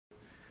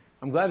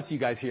I'm glad to see you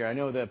guys here. I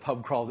know the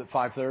pub crawl's at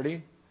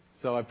 5:30,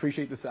 so I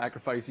appreciate the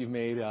sacrifice you've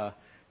made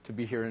to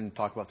be here and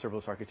talk about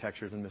serverless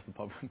architectures and miss the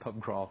pub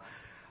crawl.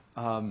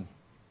 I've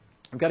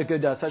got a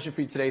good session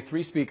for you today.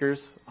 3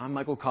 speakers. I'm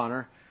Michael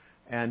Connor,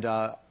 and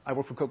I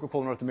work for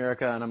Coca-Cola North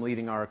America, and I'm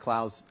leading our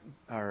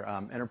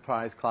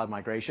enterprise cloud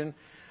migration. And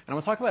I'm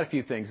going to talk about a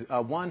few things.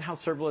 One, how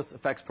serverless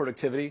affects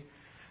productivity,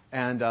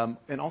 and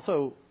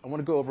also I want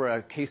to go over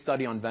a case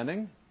study on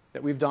vending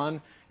that we've done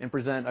and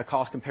present a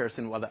cost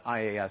comparison with the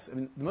IaaS. I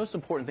mean, the most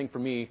important thing for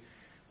me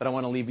that I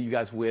want to leave you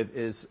guys with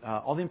is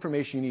all the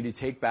information you need to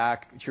take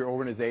back to your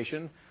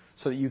organization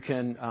so that you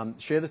can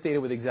share this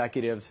data with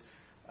executives,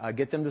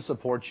 get them to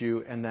support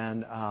you, and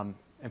then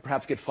and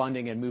perhaps get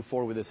funding and move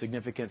forward with a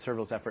significant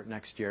serverless effort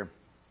next year.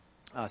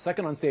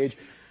 Second on stage,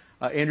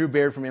 Andrew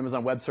Baird from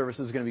Amazon Web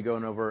Services is going to be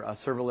going over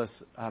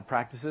serverless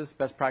practices,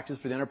 best practices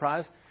for the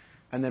enterprise.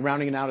 And then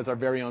rounding it out is our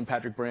very own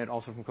Patrick Brandt,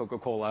 also from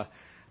Coca-Cola,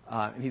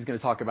 and he's going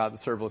to talk about the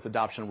serverless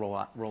adoption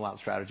rollout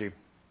strategy.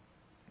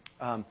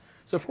 So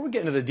before we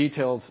get into the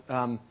details,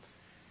 I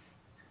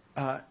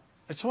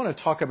just want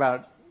to talk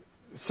about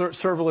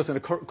serverless and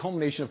a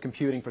culmination of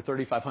computing for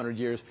 3,500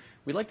 years.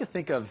 We like to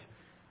think of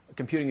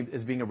computing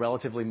as being a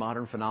relatively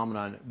modern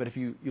phenomenon, but if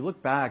you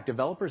look back,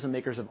 developers and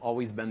makers have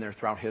always been there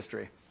throughout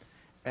history.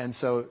 And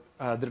so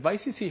the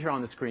device you see here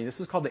on the screen,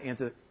 this is called the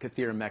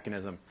Antikythera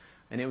mechanism,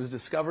 and it was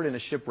discovered in a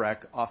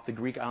shipwreck off the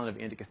Greek island of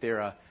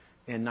Antikythera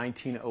in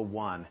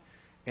 1901.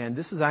 And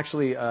this is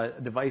actually a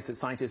device that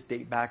scientists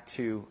date back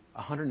to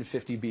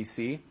 150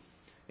 BC,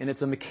 and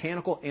it's a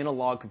mechanical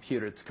analog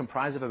computer. It's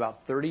comprised of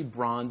about 30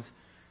 bronze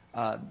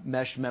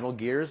mesh metal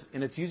gears,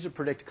 and it's used to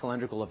predict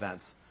calendrical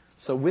events.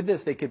 So with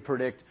this, they could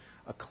predict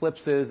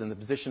eclipses and the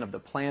position of the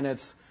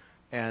planets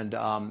and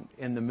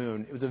the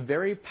moon. It was a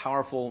very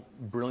powerful,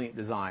 brilliant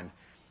design.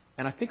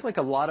 And I think like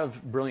a lot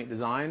of brilliant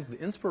designs, the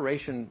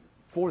inspiration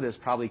for this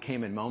probably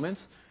came in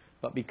moments,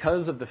 but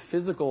because of the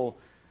physical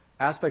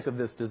aspects of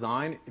this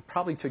design, it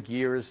probably took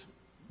years,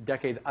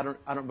 decades, I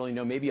don't really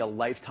know, maybe a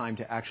lifetime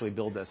to actually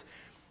build this.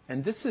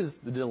 And this is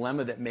the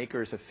dilemma that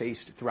makers have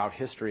faced throughout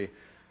history,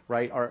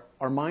 right?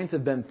 Our minds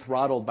have been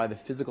throttled by the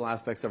physical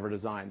aspects of our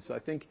design. So I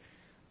think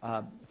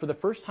for the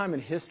first time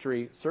in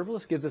history,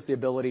 serverless gives us the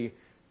ability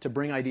to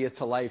bring ideas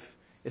to life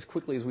as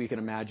quickly as we can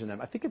imagine them.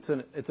 I think it's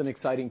an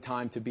exciting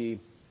time to be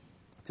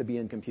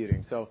in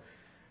computing. So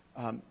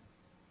I've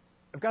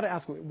got to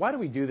ask, why do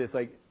we do this?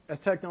 Like, as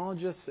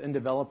technologists and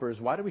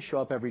developers, why do we show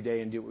up every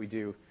day and do what we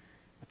do?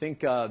 I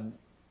think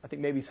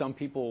maybe some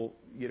people,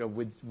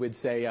 would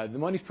say the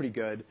money's pretty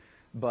good,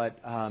 but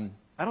I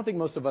don't think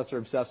most of us are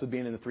obsessed with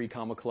being in the 3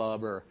 comma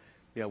club or,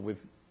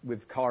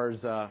 with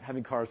cars,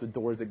 having cars with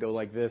doors that go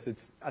like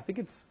this. I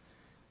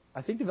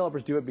think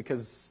developers do it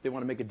because they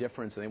want to make a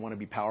difference and they want to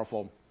be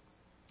powerful.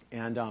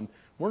 And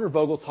Werner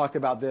Vogel talked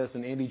about this,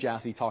 and Andy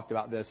Jassy talked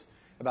about this,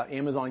 about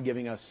Amazon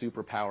giving us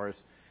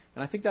superpowers.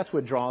 And I think that's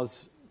what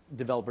draws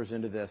developers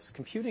into this.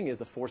 Computing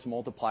is a force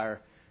multiplier.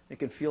 It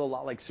can feel a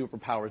lot like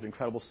superpowers,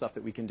 incredible stuff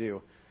that we can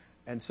do.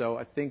 And so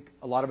I think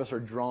a lot of us are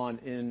drawn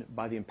in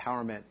by the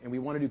empowerment, and we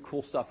want to do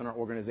cool stuff in our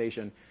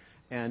organization.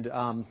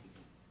 But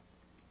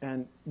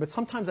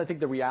sometimes I think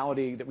the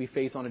reality that we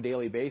face on a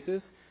daily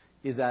basis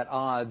is at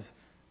odds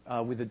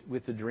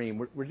with the dream.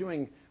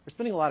 We're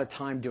spending a lot of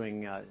time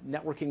doing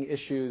networking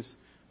issues,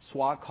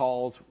 SWAT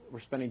calls. We're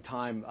spending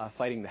time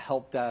fighting the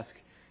help desk.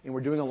 And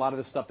we're doing a lot of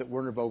the stuff that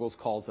Werner Vogel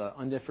calls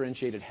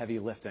undifferentiated heavy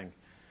lifting.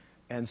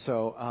 And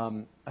so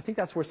I think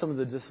that's where some of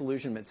the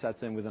disillusionment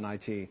sets in within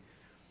IT.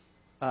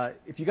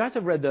 If you guys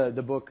have read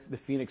the book, The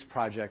Phoenix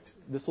Project,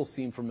 this will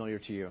seem familiar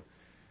to you.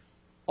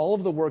 All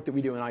of the work that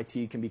we do in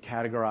IT can be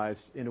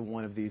categorized into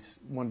one of these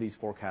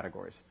 4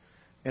 categories.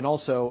 And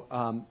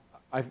also,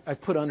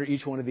 I've put under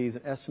each one of these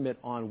an estimate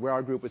on where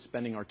our group was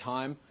spending our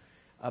time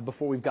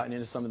before we've gotten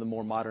into some of the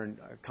more modern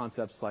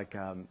concepts like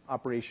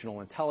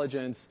operational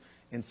intelligence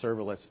and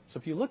serverless. So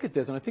if you look at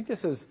this, and I think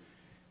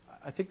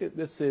that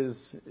this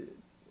is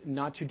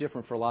not too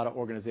different for a lot of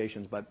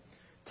organizations, but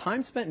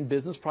time spent in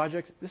business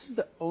projects, this is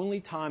the only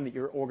time that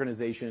your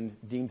organization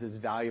deems as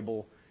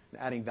valuable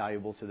and adding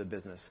valuable to the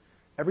business.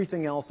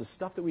 Everything else is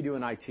stuff that we do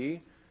in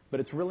IT, but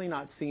it's really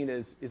not seen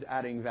as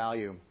adding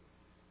value.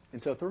 And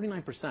so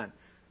 39%,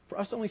 for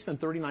us to only spend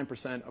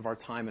 39% of our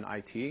time in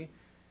IT,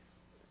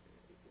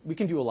 we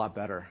can do a lot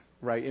better,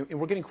 right? And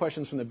we're getting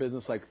questions from the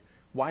business like,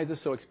 why is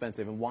this so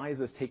expensive, and why is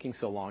this taking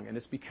so long? And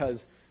it's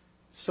because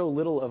so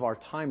little of our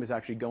time is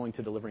actually going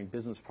to delivering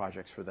business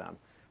projects for them,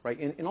 right?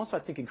 And also,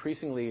 I think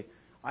increasingly,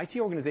 IT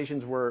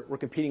organizations, we're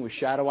competing with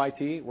shadow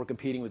IT, we're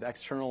competing with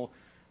external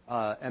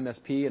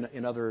MSP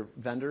and other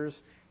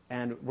vendors,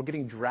 and we're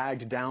getting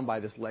dragged down by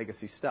this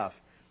legacy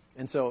stuff.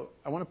 And so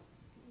I want to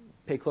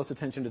pay close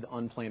attention to the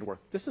unplanned work.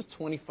 This is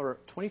 24%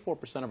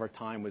 of our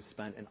time was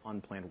spent in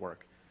unplanned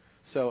work.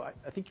 So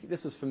I think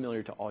this is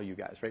familiar to all you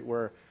guys, right?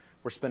 We're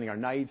spending our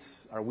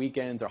nights, our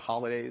weekends, our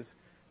holidays,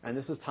 and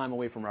this is time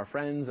away from our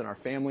friends and our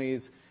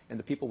families and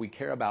the people we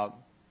care about.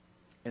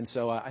 And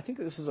so I think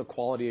this is a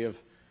quality of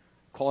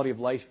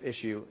life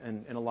issue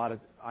in a lot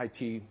of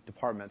IT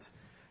departments.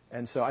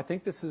 And so I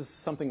think this is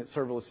something that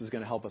serverless is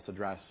going to help us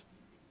address.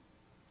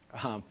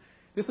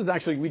 This is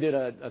actually, we did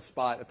a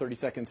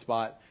 30-second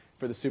spot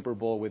for the Super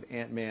Bowl with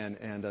Ant-Man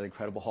and the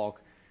Incredible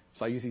Hulk.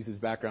 So I use these as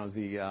backgrounds.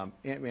 The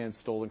Ant-Man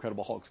stole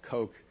Incredible Hulk's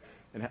Coke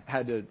and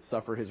had to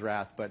suffer his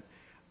wrath. But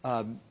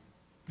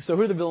so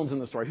who are the villains in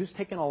the story? Who's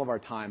taking all of our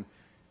time?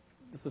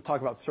 This is a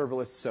talk about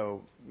serverless,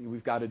 so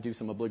we've got to do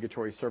some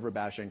obligatory server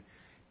bashing.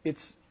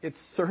 It's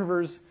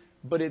servers,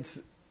 but it's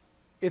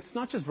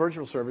not just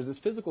virtual servers. It's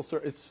physical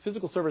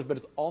servers, but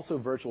it's also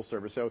virtual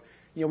servers. So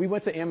we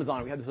went to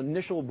Amazon. We had this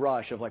initial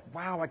rush of like,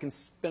 wow, I can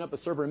spin up a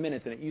server in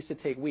minutes, and it used to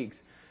take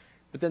weeks.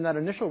 But then that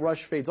initial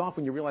rush fades off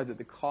when you realize that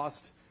the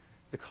cost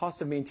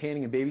of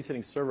maintaining and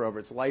babysitting server over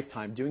its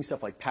lifetime, doing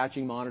stuff like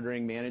patching,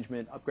 monitoring,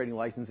 management, upgrading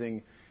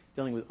licensing,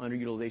 dealing with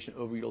underutilization,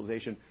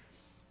 overutilization,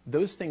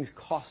 those things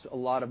cost a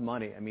lot of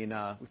money. I mean,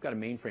 we've got a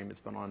mainframe that's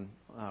been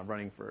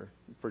running for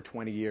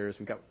 20 years.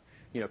 We've got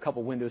a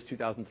couple Windows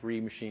 2003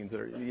 machines that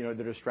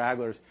are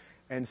stragglers,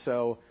 and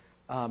so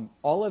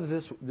all of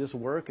this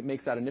work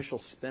makes that initial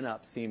spin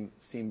up seem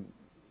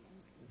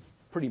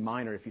pretty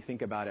minor if you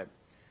think about it.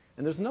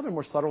 And there's another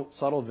more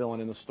subtle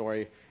villain in the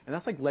story, and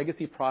that's like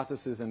legacy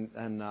processes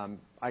and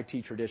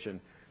IT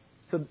tradition.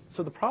 So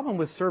the problem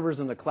with servers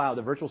in the cloud,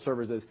 the virtual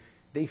servers, is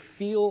they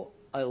feel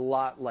a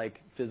lot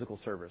like physical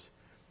servers.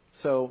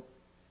 So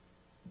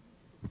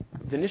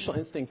the initial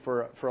instinct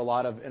for a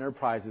lot of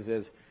enterprises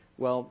is,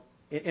 well,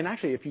 and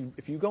actually if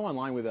you go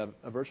online with a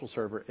virtual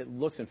server, it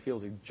looks and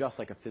feels just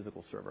like a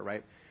physical server,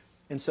 right?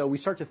 And so we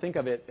start to think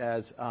of it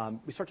as,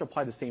 we start to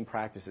apply the same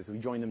practices. We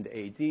join them to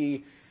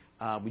AD,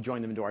 we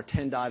join them into our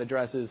 10 dot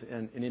addresses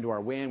and into our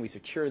WAN, we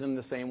secure them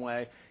the same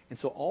way. And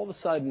so all of a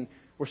sudden,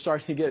 we're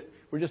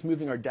just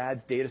moving our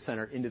dad's data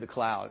center into the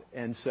cloud.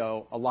 And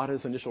so a lot of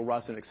this initial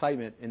rush and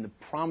excitement and the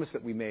promise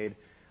that we made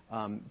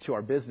to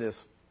our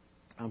business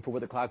for what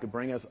the cloud could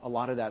bring us, a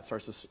lot of that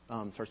starts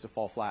to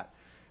fall flat.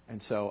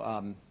 And so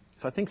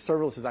I think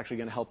serverless is actually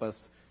going to help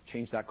us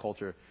change that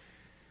culture.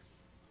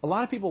 A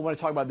lot of people, when I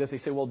talk about this, they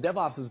say, well,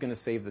 DevOps is going to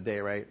save the day,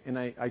 right? And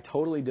I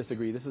totally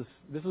disagree. This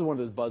is one of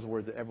those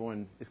buzzwords that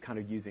everyone is kind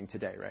of using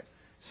today, right?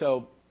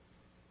 So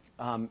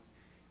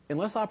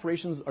unless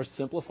operations are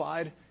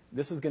simplified,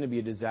 this is going to be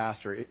a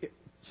disaster.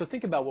 So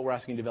think about what we're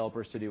asking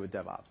developers to do with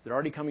DevOps. They're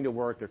already coming to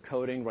work. They're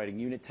coding, writing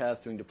unit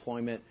tests, doing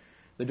deployment.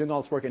 They're doing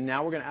all this work, and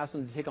now we're going to ask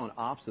them to take on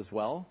ops as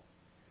well.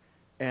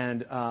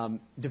 And I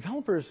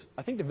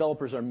think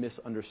developers are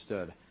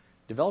misunderstood.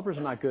 Developers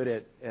are not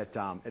good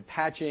at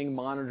patching,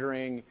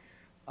 monitoring,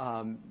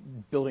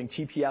 building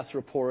TPS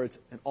reports,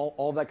 and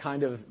all that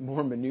kind of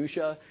more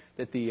minutia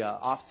that the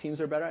ops teams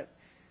are better at.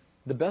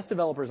 The best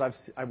developers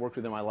I've worked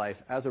with in my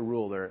life, as a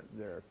rule, they're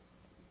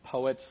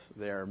poets,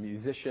 they're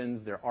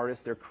musicians, they're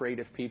artists, they're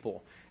creative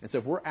people. And so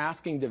if we're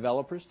asking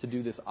developers to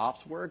do this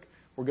ops work,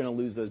 we're going to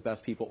lose those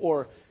best people.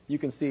 Or you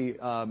can see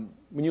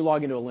when you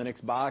log into a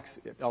Linux box,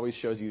 it always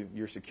shows you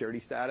your security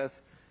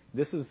status.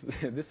 This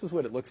is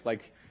what it looks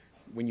like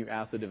when you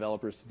ask the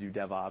developers to do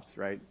DevOps,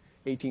 right?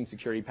 18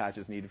 security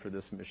patches needed for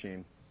this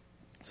machine.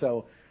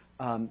 So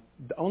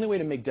the only way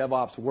to make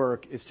DevOps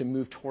work is to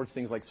move towards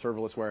things like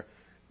serverless, where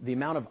the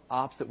amount of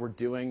ops that we're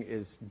doing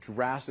is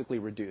drastically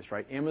reduced,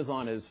 right?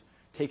 Amazon is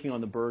taking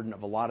on the burden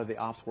of a lot of the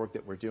ops work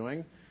that we're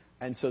doing,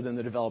 and so then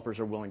the developers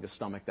are willing to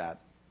stomach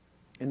that.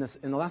 And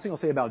the last thing I'll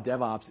say about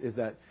DevOps is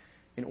that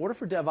in order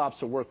for DevOps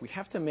to work, we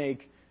have to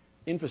make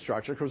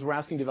infrastructure, because we're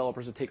asking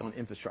developers to take on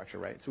infrastructure,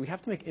 right? So we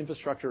have to make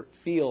infrastructure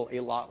feel a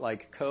lot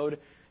like code,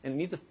 and it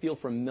needs to feel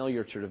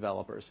familiar to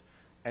developers.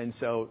 And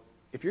so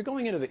if you're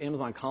going into the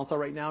Amazon console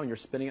right now and you're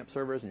spinning up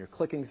servers and you're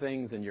clicking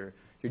things and you're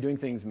doing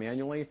things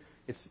manually,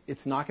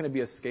 it's not going to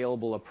be a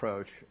scalable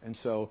approach. And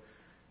so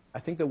I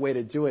think the way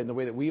to do it and the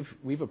way that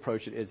we've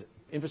approached it is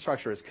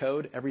infrastructure as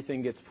code.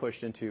 Everything gets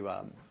pushed into,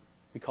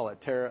 we call it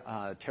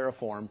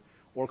Terraform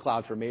or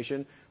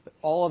CloudFormation. But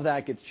all of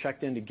that gets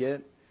checked into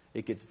Git.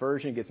 It gets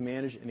versioned, it gets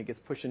managed, and it gets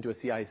pushed into a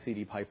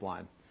CI/CD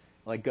pipeline,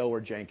 like Go or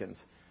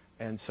Jenkins.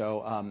 And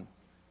so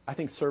I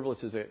think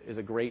serverless is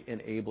a great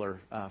enabler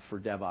for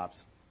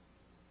DevOps.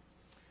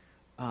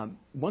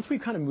 Once we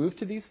kind of move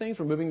to these things,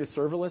 we're moving to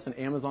serverless, and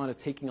Amazon is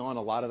taking on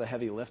a lot of the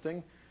heavy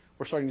lifting.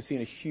 We're starting to see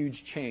a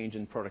huge change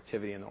in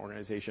productivity in the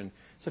organization.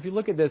 So if you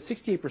look at the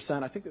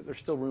 68%, I think that there's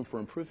still room for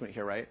improvement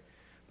here, right?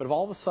 But if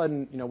all of a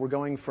sudden, we're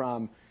going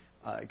from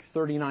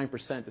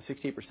 39% to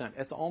 68%,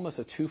 it's almost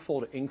a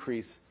twofold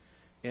increase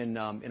in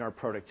our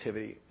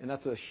productivity, and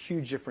that's a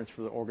huge difference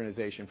for the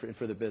organization,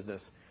 for the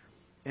business.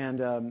 And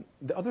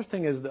the other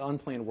thing is the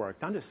unplanned work,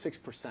 down to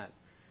 6%.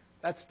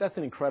 That's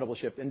an incredible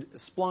shift. And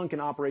Splunk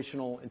and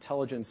operational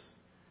intelligence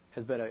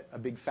has been a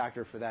big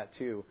factor for that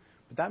too.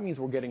 But that means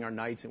we're getting our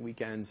nights and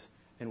weekends,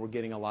 and we're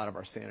getting a lot of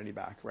our sanity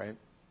back, right?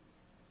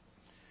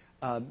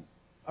 I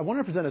want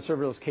to present a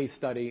serverless case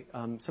study,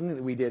 something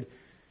that we did.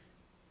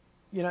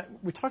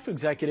 We talked to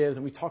executives,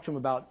 and we talked to them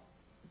about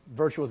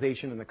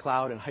virtualization in the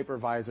cloud and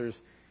hypervisors.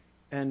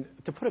 And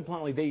to put it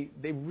bluntly,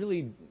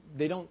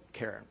 they don't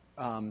care.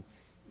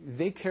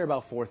 They care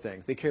about four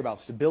things. They care about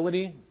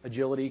stability,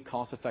 agility,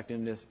 cost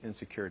effectiveness, and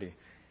security.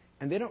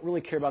 And they don't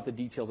really care about the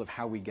details of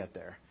how we get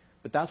there.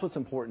 but that's what's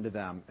important to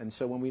them. And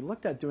so when we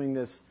looked at doing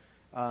this,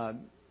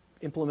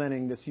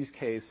 implementing this use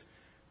case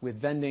with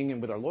vending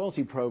and with our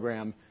loyalty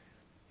program,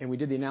 and we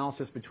did the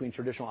analysis between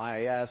traditional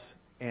IaaS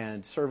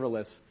and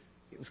serverless,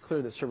 it was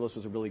clear that serverless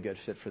was a really good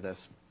fit for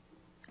this.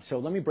 So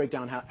let me break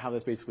down how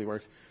this basically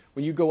works.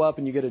 When you go up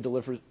and you get a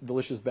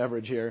delicious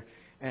beverage here,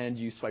 and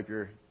you swipe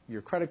your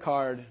credit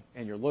card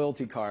and your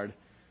loyalty card,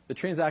 the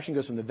transaction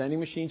goes from the vending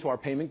machine to our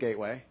payment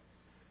gateway,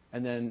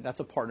 and then that's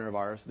a partner of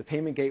ours. The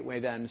payment gateway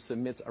then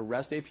submits a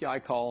REST API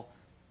call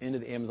into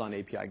the Amazon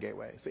API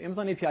gateway. So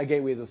Amazon API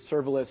gateway is a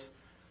serverless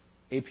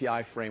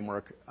API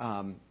framework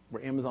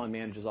where Amazon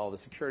manages all the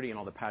security and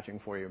all the patching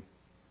for you.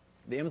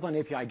 The Amazon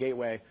API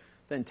gateway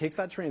then takes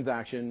that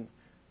transaction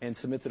and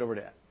submits it over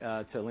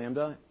to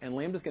Lambda, and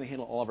Lambda's going to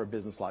handle all of our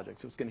business logic.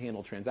 So it's going to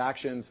handle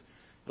transactions,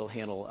 it'll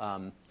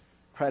handle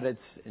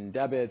credits and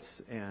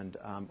debits, and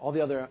all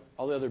the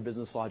other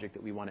business logic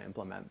that we want to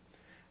implement.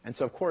 And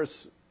so, of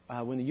course,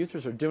 when the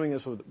users are doing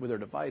this with their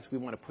device, we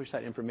want to push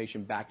that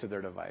information back to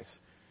their device,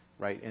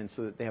 right? And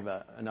so that they have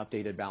an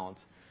updated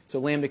balance. So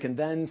Lambda can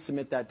then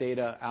submit that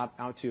data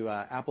out to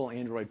Apple,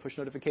 Android push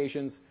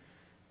notifications,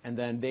 and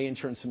then they in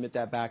turn submit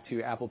that back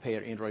to Apple Pay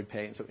or Android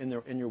Pay. And so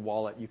in your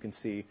wallet, you can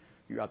see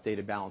your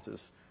updated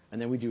balances. And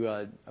then we do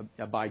a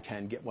buy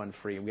 10, get one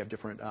free, and we have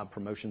different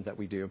promotions that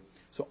we do.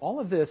 So all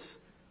of this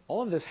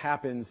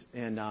happens,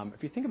 and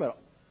if you think about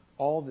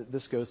all that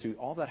this goes through,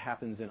 all that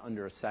happens in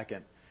under a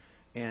second.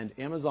 And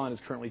Amazon is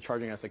currently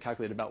charging us, I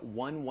calculated, about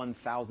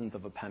 1/1000th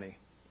of a penny.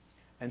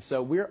 And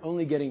so we're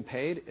only getting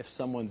paid if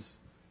someone's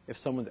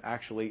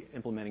actually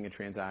implementing a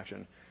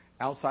transaction.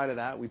 Outside of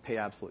that, we pay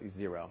absolutely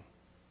zero.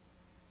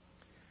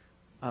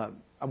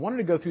 I wanted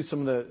to go through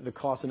some of the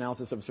cost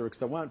analysis of server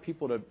because I want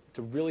people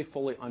to really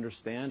fully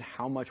understand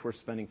how much we're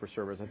spending for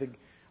servers. I think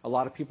a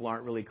lot of people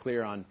aren't really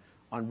clear on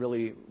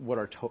really what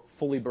our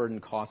fully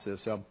burdened cost is.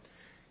 So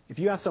if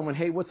you ask someone,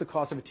 hey, what's the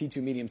cost of a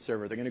T2 medium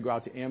server? They're going to go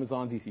out to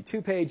Amazon's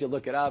EC2 page, you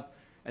look it up,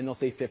 and they'll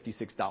say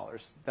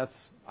 $56.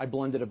 I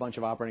blended a bunch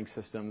of operating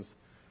systems,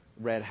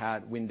 Red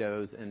Hat,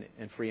 Windows,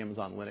 and free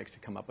Amazon Linux to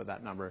come up with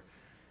that number.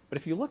 But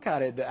if you look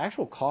at it, the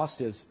actual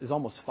cost is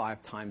almost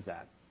 5 times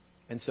that.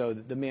 And so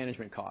the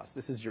management cost,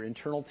 this is your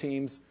internal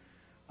teams,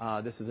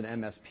 this is an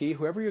MSP,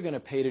 whoever you're going to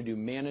pay to do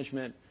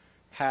management,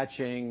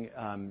 patching,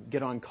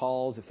 get on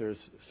calls if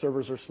there's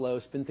servers are slow,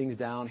 spin things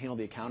down, handle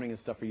the accounting and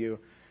stuff for you.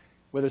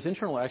 Whether it's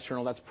internal or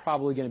external, that's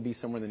probably going to be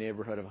somewhere in the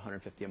neighborhood of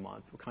 $150 a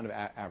month. We're kind of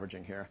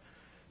averaging here.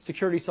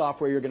 Security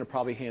software, you're going to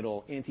probably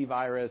handle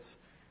antivirus,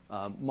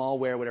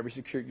 malware, whatever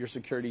your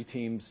security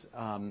teams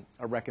are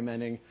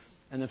recommending.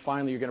 And then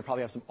finally, you're going to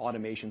probably have some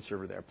automation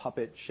server there,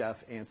 Puppet,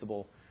 Chef,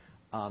 Ansible,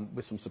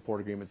 with some support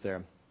agreements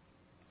there.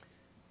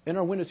 In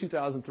our Windows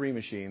 2003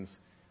 machines,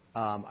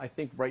 I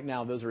think right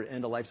now those are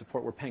end-of-life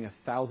support. We're paying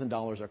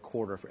 $1,000 a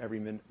quarter for every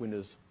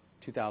Windows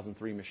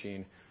 2003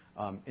 machine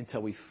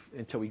until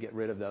we get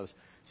rid of those.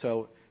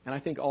 So, and I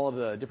think all of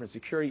the different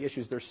security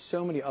issues, there's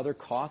so many other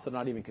costs that are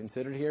not even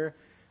considered here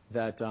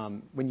that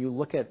when you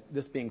look at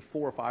this being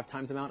 4 or 5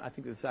 times the amount, I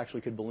think this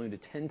actually could balloon to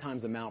 10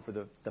 times the amount for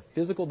the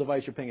physical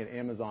device you're paying at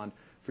Amazon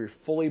for your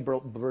fully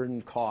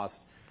burdened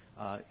costs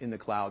in the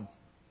cloud.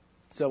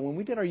 So when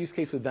we did our use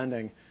case with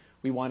vending,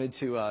 we wanted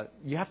to,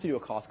 you have to do a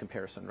cost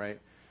comparison, right?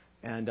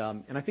 And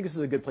I think this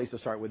is a good place to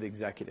start with the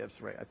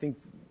executives, right? I think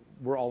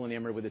we're all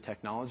enamored with the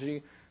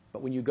technology,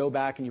 but when you go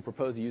back and you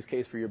propose a use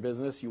case for your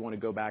business, you want to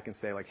go back and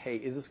say, like, hey,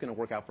 is this going to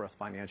work out for us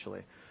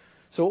financially?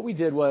 So what we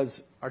did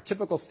was our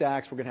typical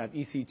stacks, we're going to have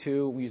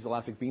EC2. We use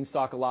Elastic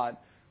Beanstalk a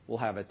lot. We'll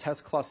have a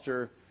test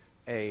cluster,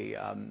 a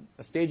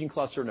staging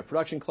cluster, and a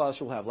production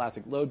cluster. We'll have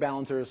Elastic load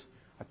balancers.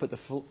 I put the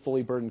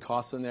fully burdened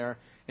costs in there.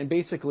 And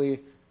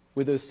basically,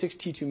 with those 6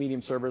 T2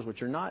 medium servers,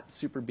 which are not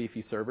super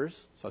beefy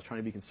servers, so I was trying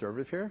to be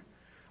conservative here,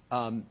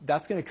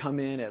 that's going to come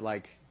in at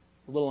like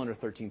a little under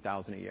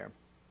 $13,000 a year.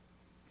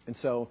 And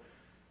so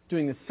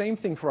doing the same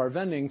thing for our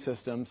vending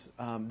systems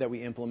that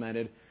we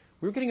implemented,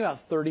 we were getting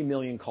about 30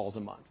 million calls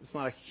a month. It's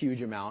not a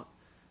huge amount,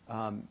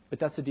 but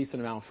that's a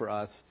decent amount for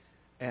us.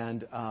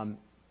 And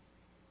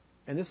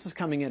this is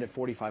coming in at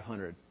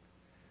 $4,500,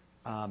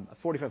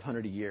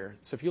 $4,500 a year.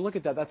 So if you look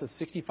at that, that's a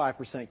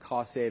 65%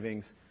 cost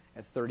savings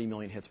at 30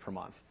 million hits per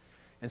month.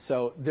 And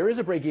so there is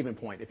a break-even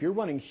point. If you're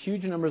running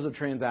huge numbers of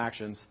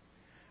transactions,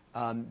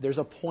 there's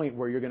a point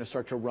where you're going to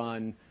start to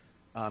run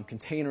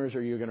containers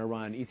or you're going to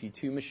run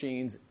EC2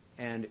 machines,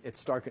 and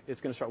it's going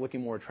to start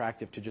looking more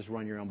attractive to just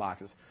run your own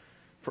boxes.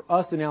 For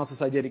us, the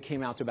analysis I did, it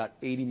came out to about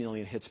 80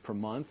 million hits per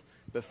month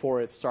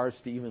before it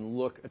starts to even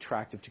look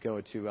attractive to go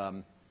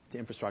to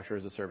infrastructure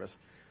as a service.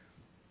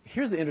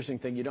 Here's the interesting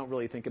thing you don't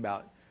really think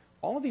about.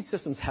 All of these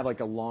systems have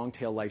like a long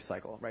tail life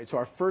cycle, right? So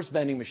our first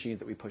vending machines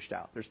that we pushed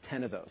out, there's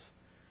 10 of those.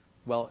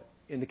 Well,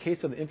 in the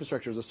case of the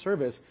infrastructure as a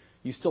service,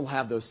 you still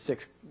have those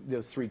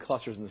 3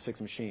 clusters and the 6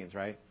 machines,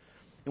 right?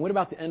 And what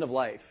about the end of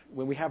life?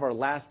 When we have our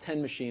last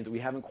 10 machines that we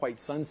haven't quite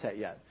sunset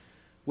yet,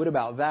 what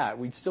about that?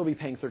 We'd still be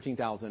paying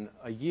 $13,000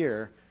 a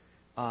year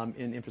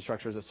in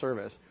infrastructure as a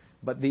service.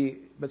 But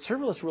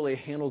serverless really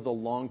handles the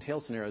long tail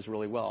scenarios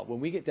really well. When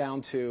we get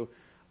down to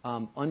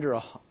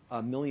under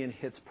a million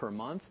hits per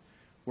month,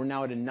 we're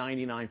now at a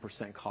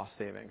 99% cost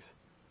savings.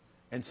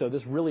 And so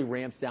this really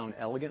ramps down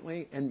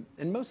elegantly. And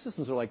most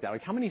systems are like that.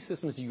 Like, how many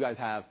systems do you guys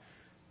have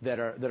that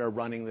are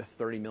running the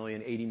 30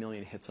 million, 80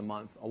 million hits a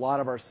month? A lot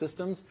of our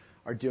systems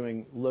are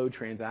doing low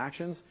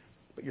transactions,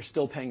 but you're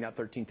still paying that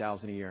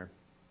 $13,000 a year.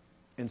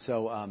 And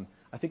so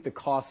I think the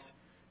cost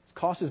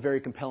is very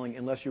compelling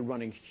unless you're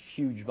running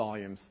huge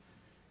volumes.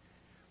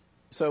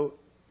 So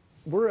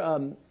we're,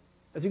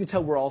 as you can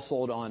tell, we're all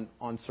sold on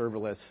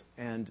serverless.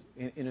 And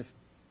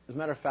as a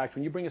matter of fact,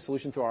 when you bring a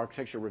solution through our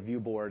architecture review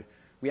board,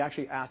 we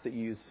actually ask that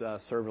you use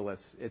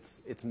serverless.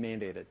 It's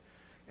mandated.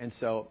 And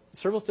so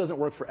serverless doesn't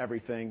work for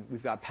everything.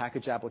 We've got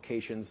package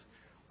applications,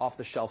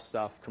 off-the-shelf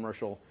stuff,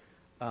 commercial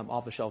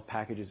off-the-shelf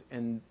packages.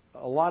 And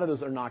a lot of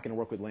those are not going to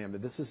work with Lambda.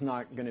 This is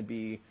not going to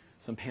be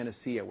some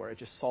panacea where it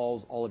just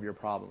solves all of your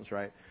problems,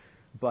 right?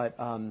 But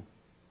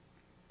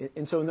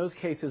and so in those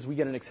cases, we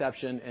get an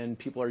exception, and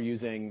people are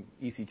using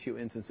EC2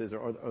 instances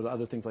or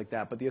other things like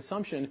that. But the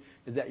assumption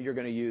is that you're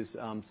going to use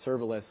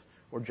serverless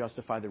or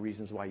justify the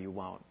reasons why you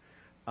won't.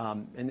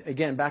 And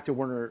again, back to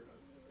Werner,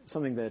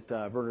 something that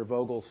Werner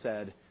Vogel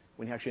said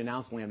when he actually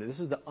announced Lambda. This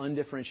is the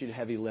undifferentiated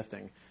heavy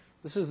lifting.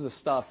 This is the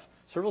stuff.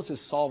 Serverless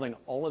is solving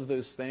all of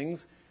those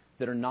things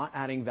that are not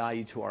adding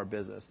value to our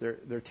business.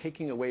 They're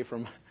taking away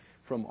from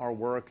our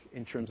work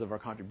in terms of our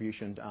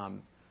contribution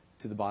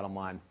to the bottom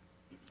line.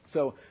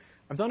 So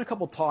I've done a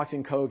couple talks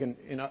in Coke and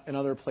in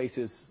other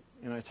places,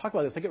 and I talk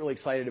about this. I get really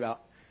excited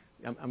about.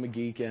 I'm a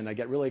geek, and I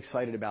get really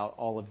excited about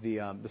all of the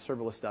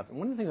serverless stuff. And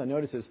one of the things I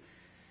notice is,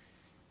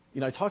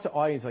 I talk to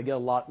audience, I get a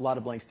lot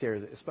of blank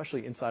stares,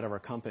 especially inside of our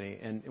company.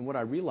 And what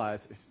I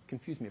realized, it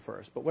confused me at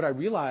first, but what I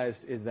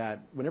realized is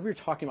that whenever you're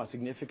talking about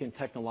significant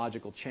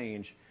technological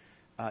change,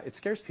 it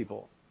scares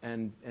people.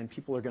 And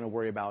people are going to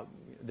worry about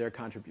their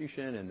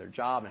contribution and their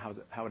job and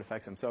how it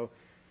affects them.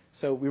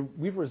 So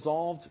we've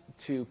resolved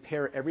to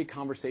pair every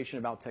conversation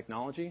about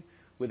technology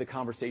with a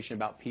conversation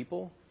about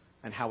people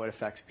and how it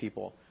affects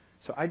people.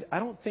 So I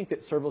don't think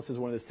that serverless is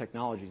one of those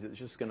technologies that's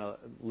just going to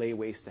lay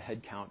waste to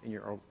headcount in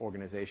your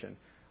organization.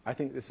 I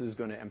think this is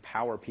going to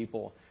empower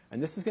people,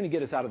 and this is going to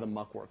get us out of the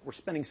muck work. We're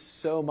spending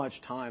so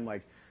much time,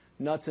 like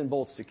nuts and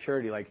bolts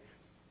security, like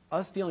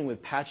us dealing with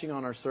patching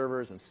on our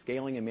servers and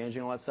scaling and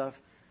managing all that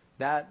stuff.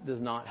 That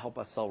does not help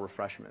us sell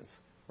refreshments,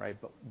 right?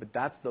 But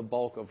that's the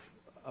bulk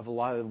of a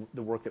lot of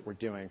the work that we're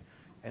doing.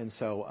 And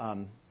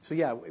so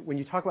yeah, when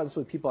you talk about this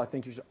with people, I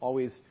think you should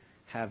always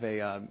have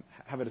a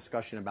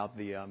discussion about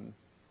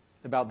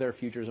about their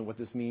futures and what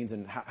this means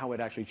and how it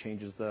actually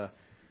changes the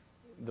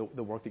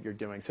work that you're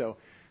doing. So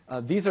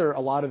these are a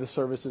lot of the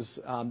services.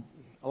 A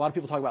lot of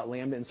people talk about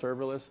Lambda and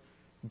serverless,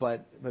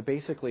 but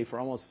basically for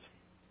a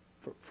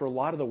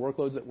lot of the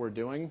workloads that we're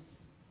doing,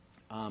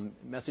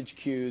 message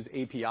queues,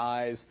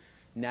 APIs,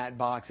 NAT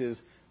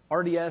boxes,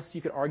 RDS,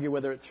 you could argue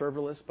whether it's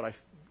serverless, but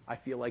I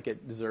feel like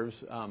it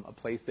deserves a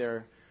place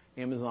there.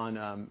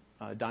 Amazon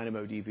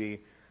DynamoDB.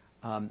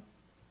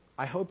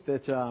 I hope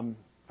that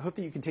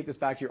you can take this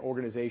back to your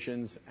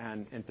organizations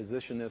and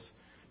position this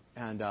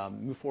and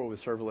move forward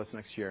with serverless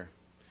next year.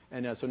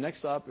 And so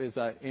next up is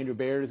Andrew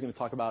Baird is going to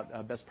talk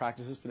about best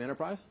practices for the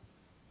enterprise.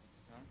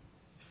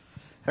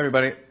 Hey,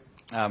 everybody.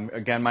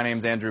 Again, my name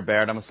is Andrew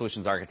Baird. I'm a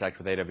solutions architect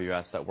with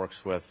AWS that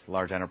works with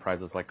large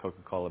enterprises like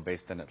Coca-Cola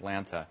based in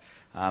Atlanta.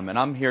 And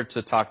I'm here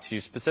to talk to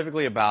you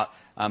specifically about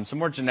some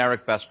more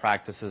generic best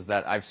practices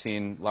that I've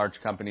seen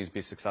large companies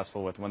be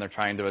successful with when they're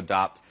trying to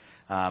adopt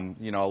a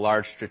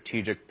large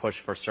strategic push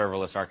for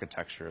serverless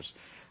architectures.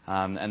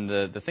 And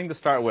the thing to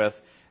start with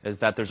is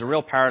that there's a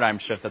real paradigm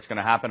shift that's going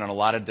to happen in a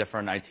lot of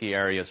different IT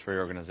areas for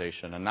your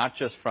organization, and not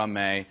just from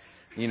the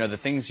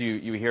things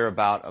you hear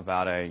about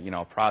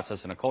a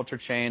process and a culture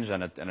change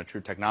and a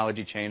true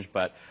technology change,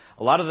 but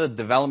a lot of the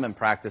development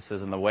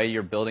practices and the way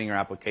you're building your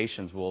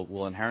applications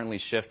will inherently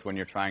shift when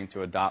you're trying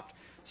to adopt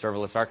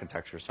serverless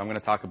architecture. So I'm going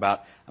to talk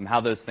about how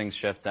those things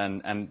shift,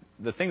 and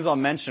the things I'll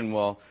mention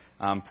will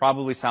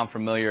probably sound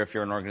familiar if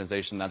you're an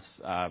organization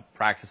that's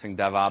practicing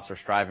DevOps or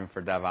striving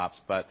for DevOps,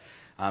 but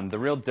the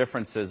real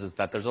difference is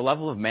that there's a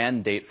level of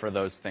mandate for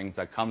those things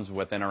that comes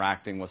with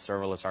interacting with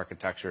serverless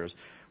architectures,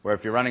 where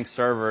if you're running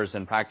servers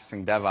and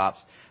practicing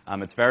DevOps,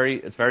 it's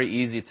very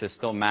easy to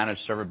still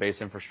manage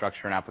server-based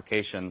infrastructure and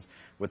applications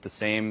with the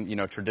same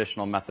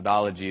traditional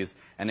methodologies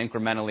and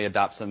incrementally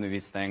adopt some of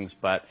these things,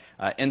 but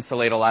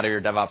insulate a lot of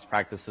your DevOps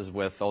practices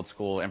with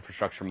old-school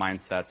infrastructure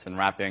mindsets and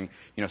wrapping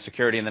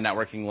security in the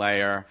networking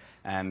layer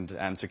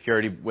and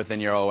security within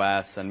your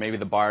OS, and maybe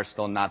the bar is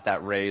still not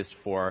that raised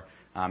for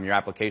your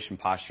application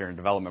posture and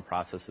development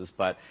processes.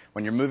 But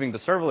when you're moving to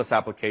serverless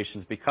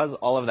applications, because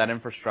all of that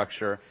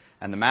infrastructure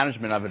and the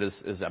management of it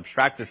is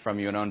abstracted from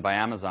you and owned by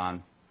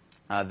Amazon,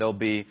 there'll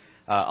be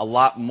a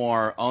lot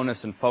more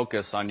onus and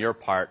focus on your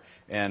part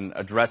in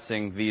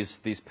addressing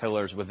these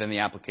pillars within the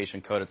application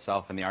code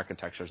itself and the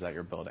architectures that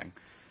you're building.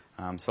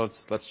 So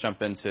let's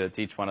jump into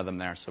each one of them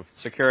there. So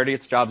security,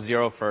 it's job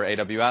zero for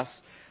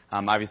AWS.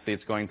 Obviously,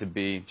 it's going to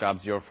be job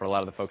zero for a lot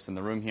of the folks in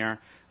the room here.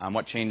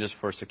 What changes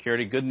for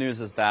security? Good news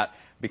is that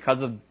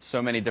because of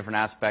so many different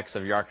aspects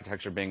of your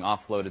architecture being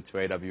offloaded to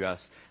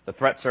AWS, the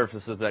threat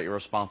surfaces that you're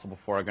responsible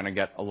for are going to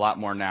get a lot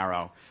more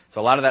narrow.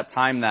 So a lot of that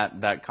time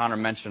that Connor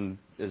mentioned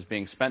is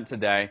being spent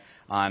today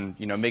on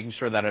making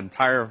sure that an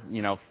entire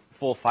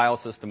full file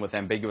system with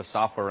ambiguous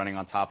software running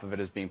on top of it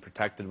is being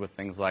protected with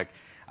things like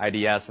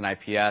IDS and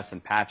IPS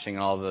and patching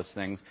and all of those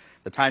things.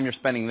 The time you're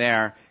spending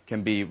there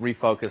can be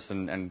refocused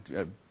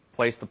and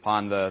placed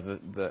upon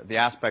the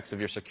aspects of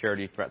your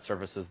security threat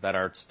surfaces that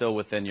are still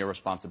within your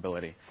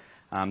responsibility.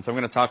 So I'm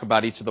going to talk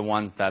about each of the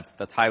ones that's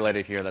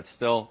highlighted here that's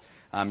still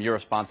your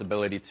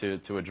responsibility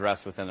to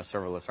address within a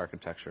serverless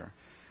architecture.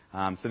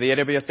 So the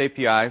AWS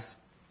APIs,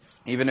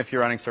 even if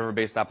you're running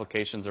server-based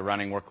applications or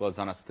running workloads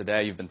on us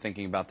today, you've been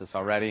thinking about this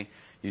already,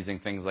 using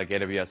things like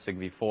AWS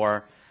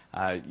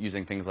SigV4,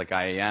 using things like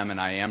IAM and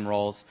IAM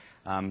roles.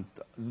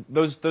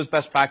 Those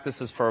best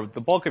practices for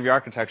the bulk of your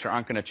architecture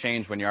aren't going to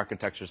change when your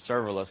architecture is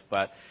serverless,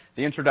 but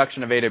the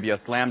introduction of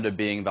AWS Lambda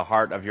being the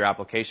heart of your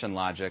application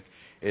logic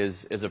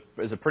is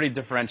a pretty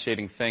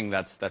differentiating thing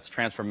that's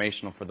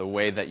transformational for the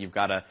way that you've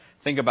got to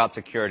think about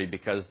security,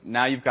 because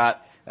now you've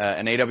got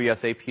an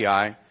AWS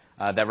API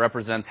that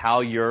represents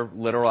how your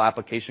literal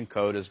application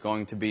code is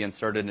going to be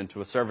inserted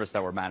into a service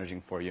that we're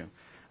managing for you.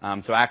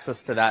 So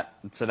access to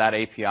that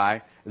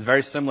API is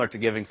very similar to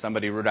giving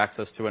somebody root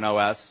access to an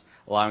OS,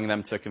 allowing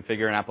them to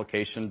configure an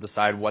application,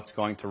 decide what's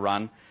going to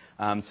run.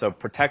 So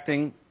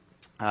protecting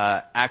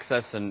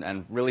access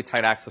and really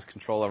tight access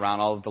control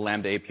around all of the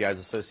Lambda APIs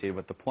associated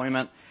with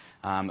deployment,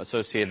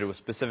 associated with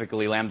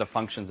specifically Lambda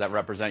functions that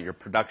represent your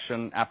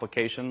production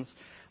applications,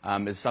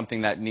 is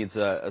something that needs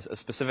a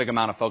specific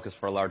amount of focus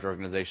for a large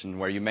organization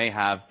where you may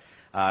have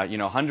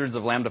hundreds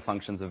of Lambda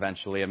functions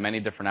eventually and many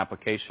different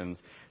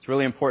applications. It's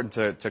really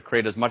important to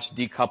create as much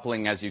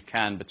decoupling as you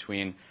can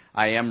between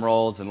IAM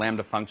roles and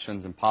Lambda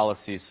functions and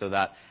policies, so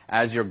that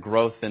as your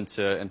growth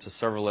into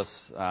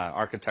serverless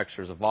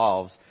architectures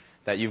evolves,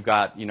 that you've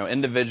got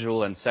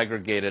individual and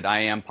segregated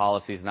IAM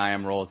policies and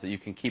IAM roles that you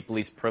can keep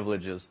least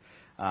privileges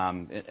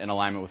in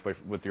alignment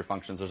with your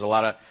functions. There's a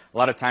lot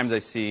of times I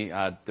see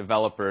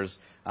developers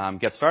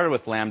get started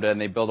with Lambda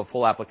and they build a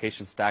full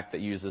application stack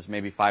that uses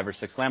maybe 5 or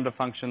 6 Lambda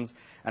functions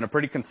and a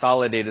pretty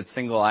consolidated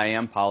single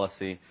IAM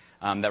policy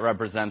that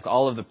represents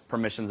all of the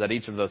permissions that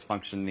each of those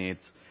functions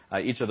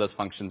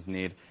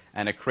need,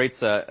 and it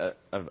creates a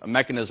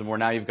mechanism where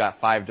now you've got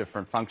 5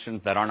 different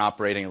functions that aren't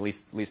operating at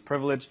least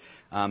privilege.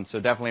 So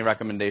definitely a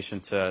recommendation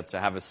to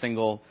have a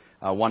single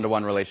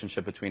one-to-one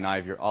relationship between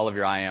all of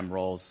your IAM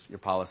roles, your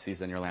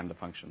policies, and your Lambda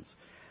functions.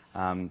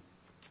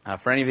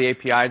 For any of the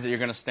APIs that you're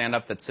going to stand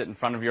up that sit in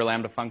front of your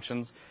Lambda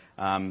functions,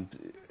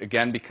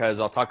 again, because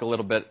I'll talk a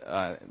little bit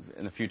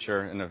in a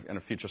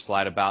future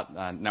slide about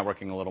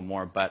networking a little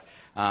more, but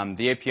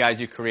the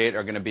APIs you create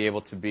are going to be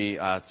able to be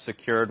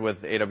secured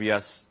with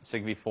AWS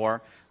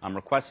SigV4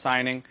 request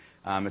signing.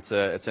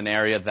 It's an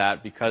area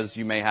that, because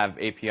you may have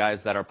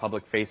APIs that are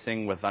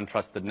public-facing with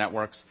untrusted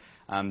networks,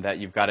 that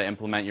you've got to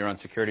implement your own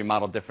security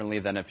model differently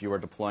than if you were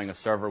deploying a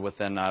server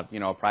within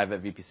a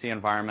private VPC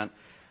environment.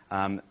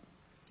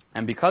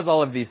 And because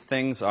all of these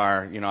things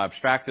are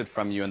abstracted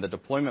from you in the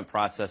deployment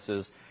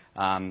processes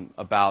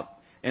about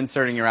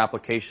inserting your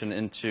application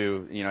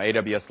into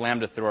AWS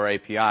Lambda through our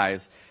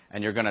APIs,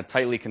 and you're going to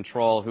tightly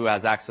control who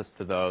has access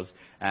to those,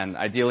 and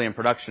ideally in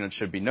production it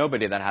should be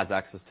nobody that has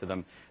access to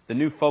them, the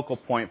new focal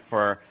point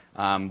for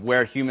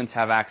where humans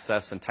have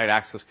access and tight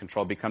access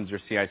control becomes your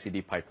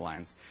CI/CD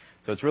pipelines.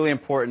 So it's really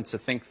important to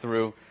think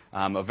through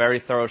a very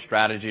thorough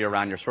strategy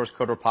around your source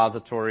code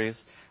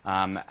repositories,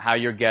 how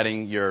you're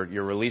getting your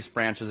release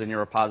branches in your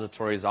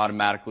repositories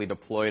automatically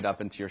deployed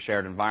up into your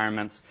shared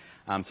environments.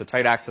 So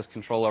tight access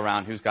control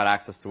around who's got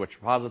access to which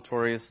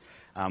repositories,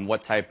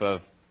 what type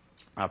of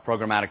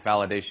programmatic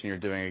validation you're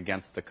doing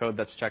against the code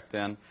that's checked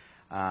in.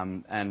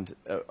 And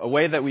a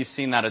way that we've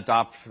seen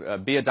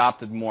that be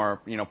adopted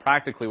more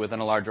practically within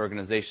a large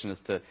organization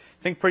is to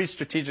think pretty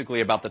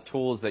strategically about the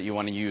tools that you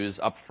want to use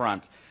up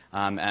front.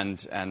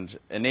 And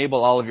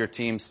enable all of your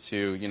teams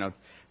to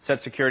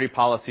set security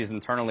policies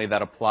internally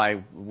that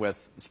apply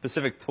with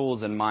specific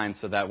tools in mind,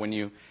 so that when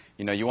you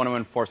want to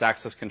enforce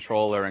access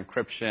control or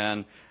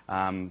encryption,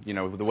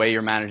 the way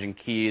you're managing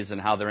keys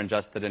and how they're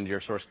ingested into your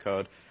source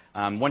code,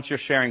 once you're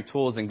sharing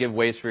tools and give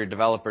ways for your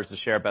developers to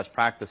share best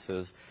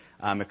practices,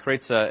 it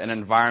creates an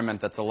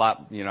environment that's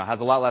has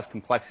a lot less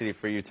complexity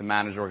for you to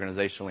manage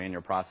organizationally in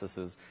your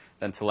processes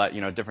than to let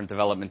different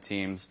development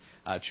teams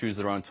choose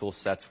their own tool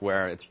sets,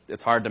 where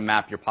it's hard to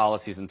map your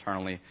policies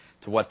internally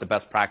to what the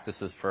best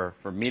practices for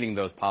meeting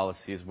those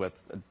policies with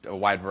a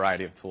wide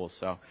variety of tools.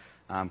 So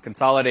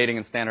consolidating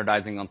and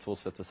standardizing on tool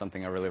sets is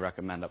something I really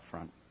recommend up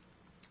front.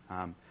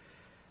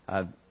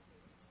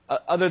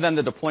 Other than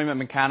the deployment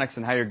mechanics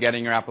and how you're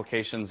getting your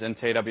applications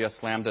into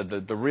AWS Lambda,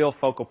 the real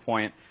focal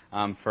point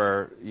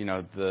for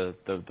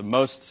the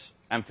most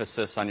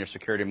emphasis on your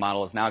security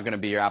model is now going to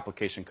be your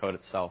application code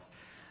itself.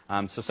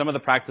 So some of the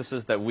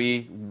practices that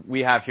we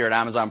have here at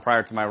Amazon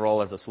prior to my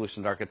role as a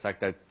solutions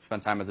architect, I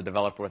spend time as a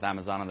developer with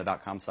Amazon on the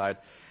 .com side.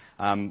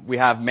 We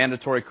have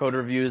mandatory code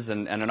reviews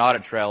and an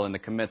audit trail in the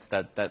commits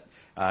that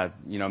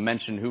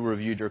mention who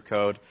reviewed your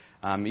code.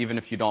 Even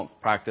if you don't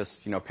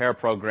practice, pair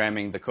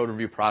programming, the code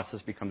review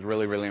process becomes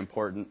really, really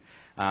important.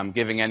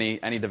 Giving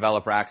any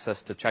developer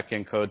access to check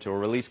in code to a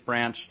release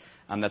branch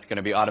that's going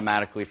to be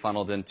automatically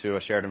funneled into a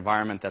shared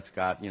environment that's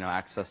got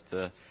access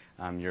to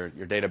your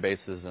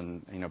databases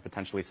and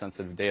potentially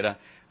sensitive data.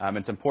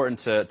 It's important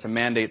to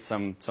mandate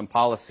some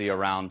policy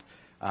around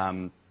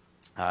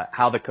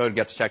how the code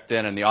gets checked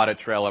in and the audit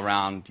trail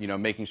around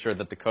making sure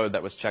that the code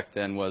that was checked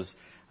in was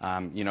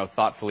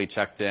thoughtfully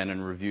checked in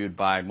and reviewed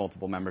by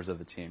multiple members of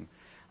the team.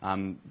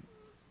 One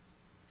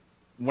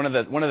of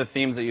the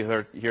themes that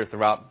you hear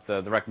throughout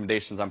the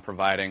recommendations I'm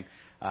providing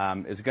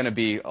is going to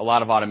be a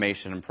lot of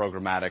automation and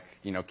programmatic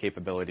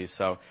capabilities.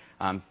 So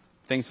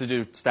things to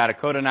do static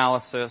code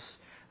analysis,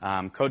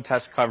 code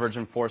test coverage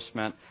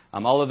enforcement,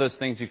 all of those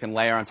things you can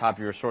layer on top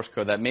of your source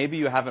code that maybe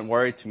you haven't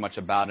worried too much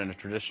about in a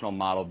traditional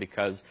model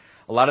because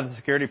a lot of the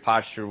security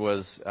posture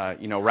was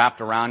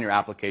wrapped around your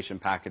application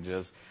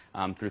packages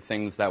through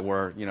things that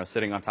were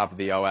sitting on top of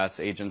the OS,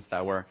 agents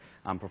that were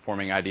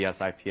performing IDS,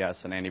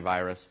 IPS, and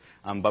antivirus.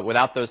 But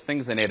without those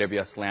things in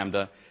AWS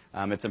Lambda,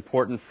 it's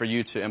important for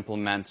you to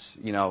implement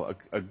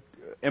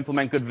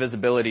implement good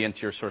visibility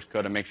into your source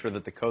code and make sure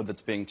that the code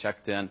that's being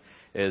checked in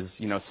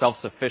is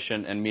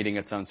self-sufficient and meeting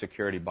its own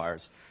security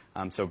bars.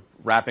 So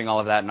wrapping all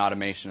of that in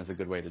automation is a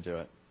good way to do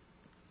it.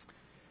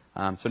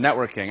 So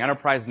networking,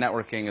 enterprise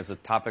networking is a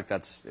topic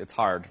it's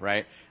hard,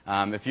 right?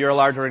 If you're a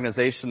large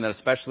organization that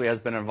especially has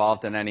been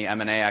involved in any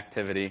M&A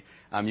activity,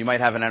 you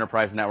might have an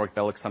enterprise network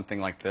that looks something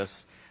like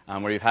this,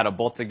 where you've had to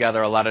bolt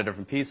together a lot of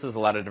different pieces, a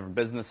lot of different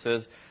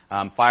businesses.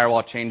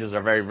 Firewall changes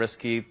are very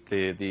risky.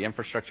 The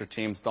infrastructure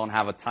teams don't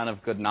have a ton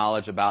of good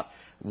knowledge about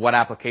what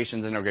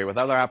applications integrate with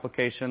other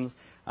applications.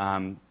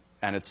 And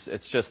it's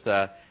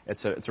a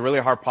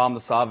really hard problem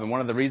to solve. And one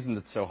of the reasons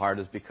it's so hard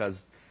is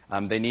because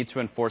they need to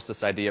enforce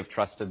this idea of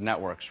trusted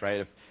networks,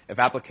 right? If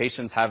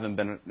applications haven't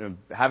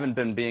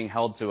been being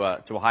held to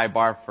a high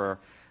bar for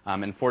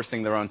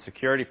enforcing their own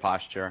security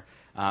posture,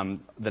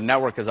 the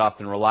network is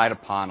often relied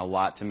upon a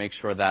lot to make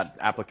sure that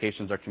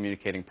applications are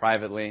communicating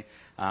privately.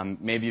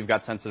 Maybe you've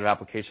got sensitive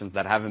applications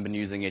that haven't been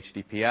using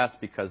HTTPS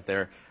because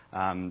they're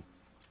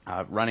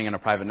running in a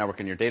private network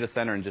in your data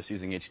center and just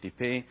using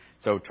HTTP.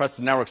 So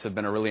trusted networks have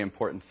been a really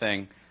important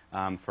thing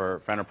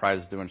for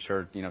enterprises to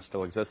ensure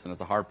still exist, and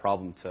it's a hard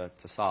problem to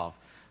solve.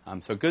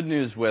 So good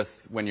news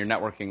when you're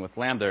networking with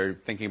Lambda, or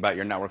thinking about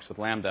your networks with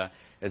Lambda,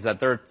 is that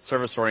they're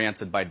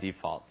service-oriented by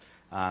default.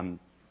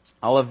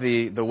 All of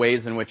the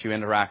ways in which you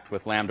interact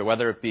with Lambda,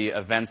 whether it be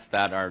events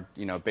that are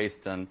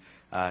based on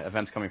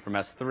events coming from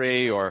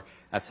S3 or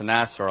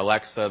SNS or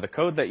Alexa, the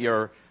code that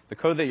you're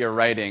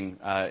writing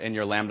in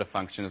your Lambda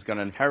function is going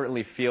to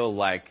inherently feel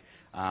like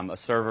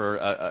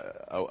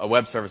a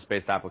web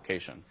service-based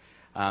application.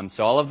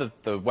 So all of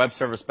the web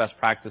service best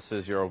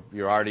practices you're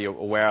already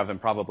aware of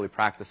and probably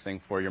practicing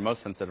for your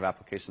most sensitive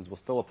applications will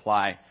still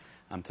apply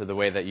to the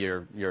way that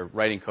you're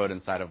writing code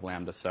inside of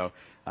Lambda. So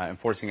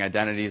enforcing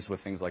identities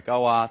with things like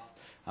OAuth.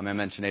 I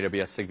mentioned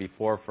AWS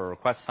SigV4 for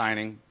request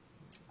signing.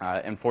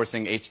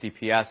 Enforcing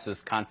HTTPS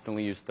is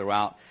constantly used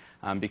throughout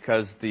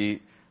because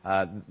the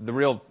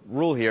real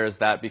rule here is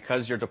that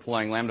because you're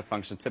deploying Lambda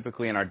functions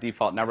typically in our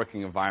default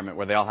networking environment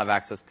where they all have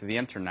access to the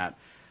internet,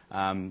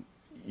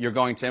 you're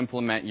going to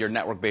implement your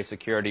network-based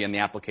security in the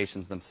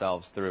applications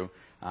themselves through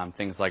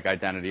things like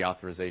identity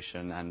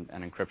authorization and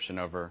encryption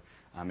over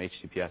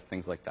HTTPS,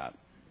 things like that.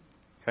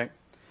 Okay?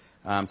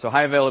 So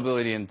high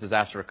availability and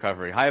disaster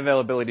recovery. High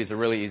availability is a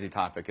really easy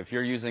topic. If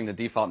you're using the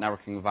default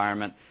networking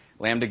environment,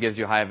 Lambda gives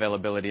you high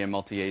availability and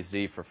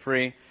multi-AZ for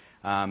free.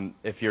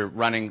 If you're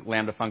running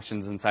Lambda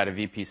functions inside of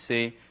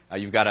VPC,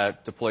 you've got to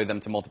deploy them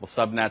to multiple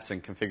subnets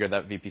and configure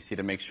that VPC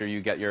to make sure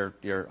you get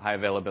your high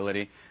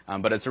availability.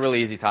 But it's a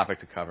really easy topic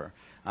to cover.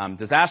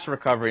 Disaster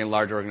recovery in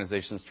large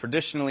organizations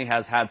traditionally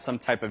has had some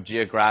type of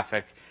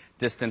geographic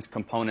distance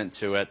component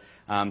to it.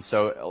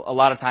 So a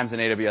lot of times in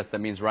AWS,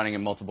 that means running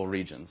in multiple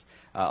regions.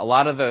 A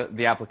lot of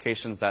the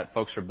applications that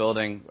folks are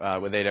building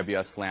with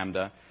AWS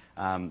Lambda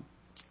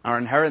are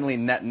inherently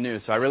net new.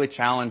 So I really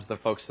challenge the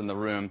folks in the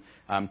room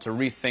to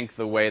rethink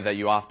the way that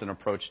you often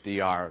approach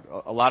DR.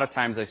 A lot of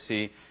times I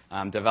see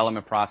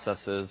development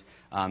processes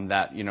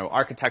that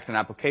architect an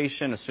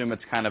application, assume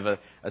it's kind of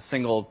a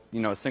single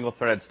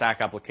threaded stack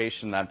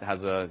application that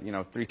has a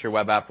 3-tier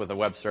web app with a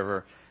web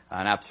server,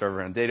 an app server,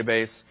 and a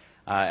database.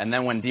 And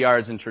then when DR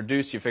is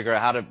introduced, you figure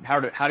out how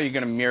are you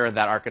going to mirror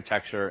that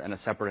architecture in a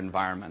separate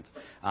environment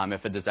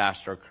if a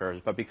disaster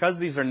occurs. But because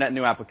these are net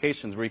new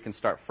applications where you can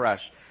start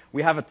fresh,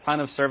 we have a ton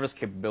of service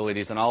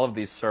capabilities in all of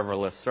these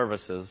serverless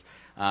services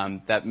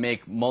that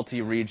make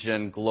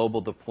multi-region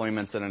global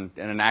deployments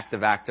in an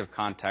active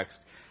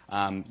context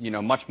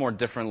much more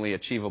differently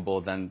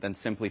achievable than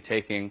simply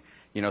taking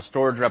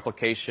storage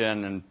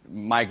replication and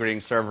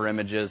migrating server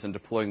images and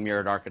deploying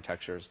mirrored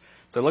architectures.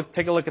 So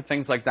take a look at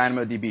things like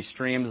DynamoDB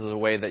Streams as a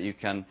way that you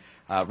can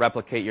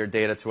replicate your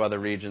data to other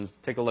regions.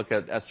 Take a look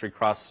at S3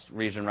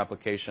 cross-region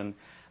replication.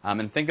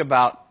 And think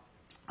about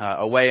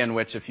a way in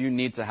which if you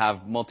need to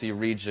have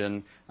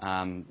multi-region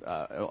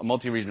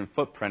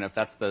footprint, if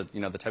that's the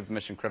type of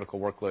mission critical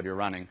workload you're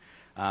running,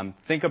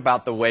 think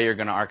about the way you're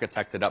going to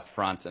architect it up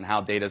front and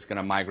how data is going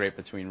to migrate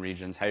between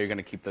regions, how you're going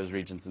to keep those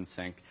regions in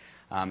sync,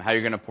 how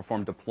you're going to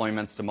perform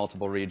deployments to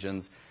multiple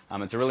regions.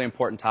 It's a really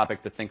important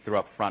topic to think through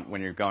up front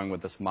when you're going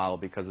with this model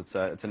because it's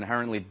an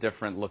inherently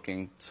different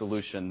looking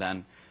solution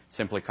than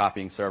simply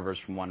copying servers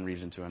from one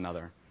region to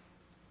another.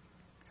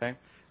 Okay.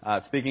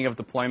 Speaking of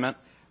deployment,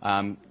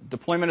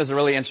 deployment is a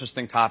really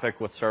interesting topic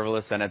with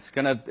serverless, and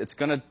it's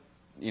gonna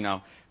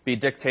be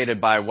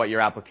dictated by what your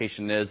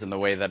application is and the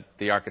way that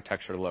the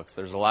architecture looks.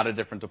 There's a lot of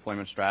different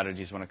deployment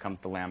strategies when it comes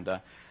to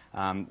Lambda.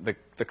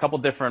 The couple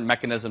different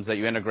mechanisms that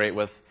you integrate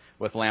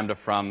with Lambda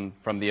from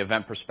the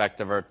event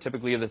perspective are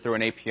typically either through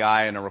an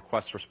API and a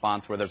request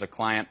response where there's a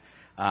client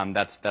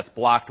that's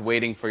blocked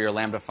waiting for your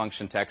Lambda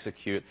function to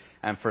execute.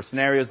 And for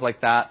scenarios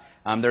like that,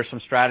 there's some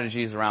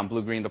strategies around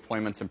blue-green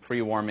deployments and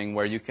pre-warming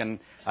where you can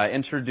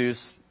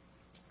introduce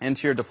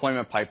into your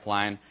deployment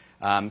pipeline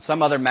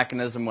some other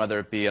mechanism, whether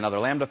it be another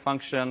Lambda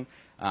function,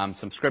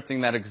 some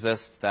scripting that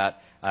exists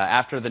that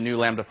after the new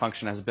Lambda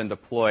function has been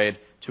deployed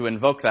to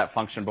invoke that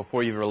function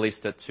before you've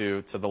released it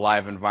to the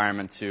live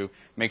environment to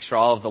make sure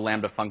all of the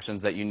Lambda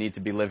functions that you need to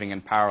be living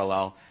in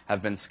parallel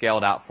have been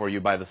scaled out for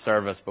you by the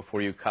service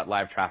before you cut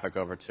live traffic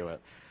over to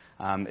it.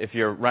 If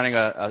you're running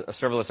a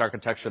serverless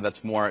architecture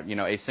that's more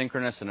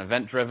asynchronous and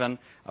event-driven,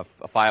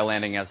 a file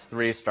landing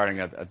S3,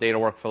 starting a data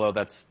workflow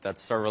that's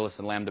serverless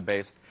and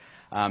Lambda-based,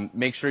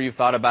 make sure you've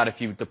thought about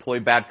if you deploy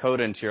bad code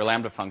into your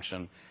Lambda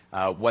function,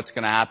 what's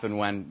going to happen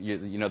when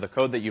the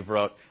code that you've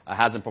wrote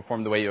hasn't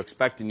performed the way you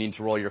expect. You need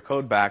to roll your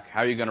code back.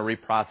 How are you going to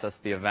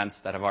reprocess the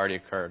events that have already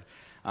occurred?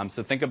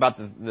 So think about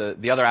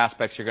the other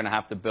aspects you're going to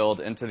have to build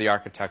into the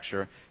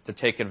architecture to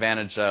take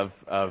advantage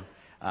of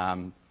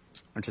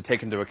or to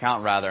take into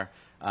account, rather,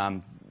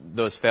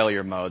 those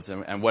failure modes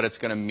and what it's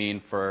going to mean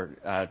for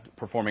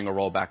performing a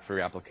rollback for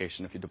your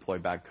application if you deploy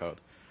bad code.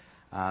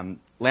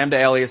 Lambda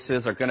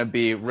aliases are going to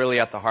be really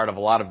at the heart of a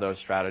lot of those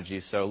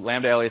strategies. So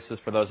Lambda aliases,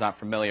 for those not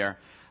familiar,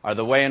 are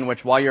the way in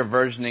which while you're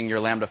versioning your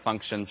Lambda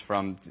functions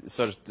from,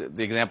 so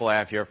the example I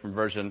have here from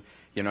version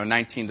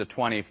 19 to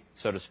 20,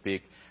 so to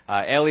speak,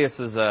 alias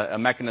is a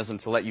mechanism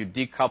to let you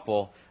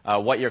decouple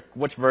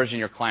which version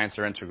your clients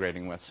are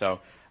integrating with. So,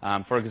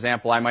 for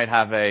example, I might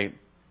have a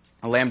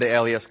Lambda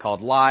alias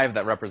called live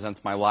that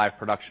represents my live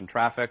production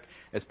traffic.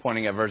 It's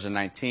pointing at version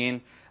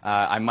 19.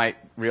 I might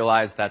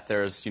realize that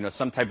there's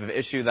some type of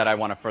issue that I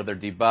want to further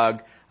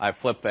debug. I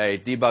flip a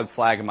debug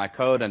flag in my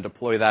code and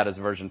deploy that as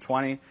version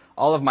 20.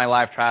 All of my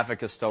live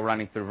traffic is still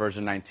running through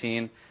version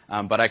 19,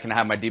 but I can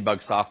have my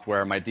debug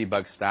software, my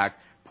debug stack,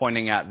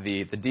 pointing at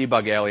the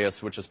debug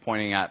alias, which is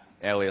pointing at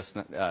alias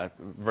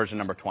version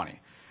number 20.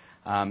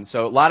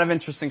 So a lot of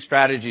interesting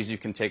strategies you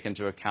can take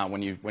into account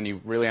when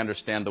you really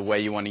understand the way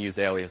you want to use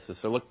aliases.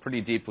 So look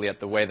pretty deeply at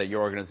the way that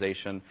your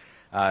organization,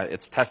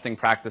 its testing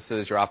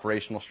practices, your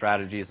operational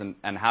strategies,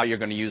 and how you're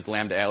going to use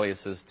Lambda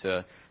aliases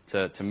to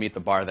meet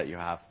the bar that you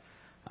have.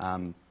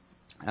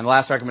 And the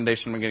last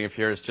recommendation I'm going to give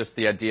here is just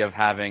the idea of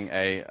having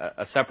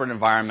a separate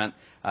environment,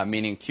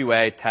 meaning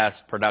QA,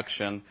 test,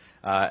 production,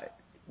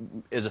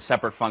 is a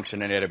separate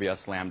function in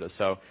AWS Lambda.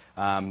 So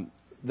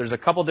there's a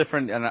couple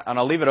different, and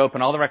I'll leave it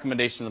open. All the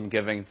recommendations I'm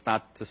giving, it's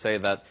not to say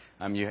that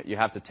you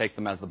have to take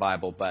them as the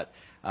Bible, but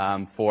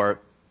for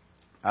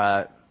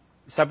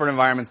separate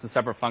environments and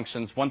separate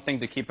functions, one thing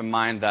to keep in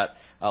mind that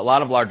a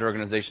lot of large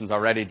organizations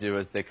already do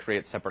is they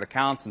create separate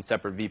accounts and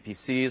separate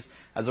VPCs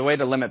as a way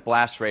to limit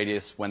blast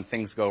radius when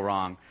things go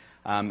wrong.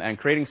 And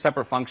creating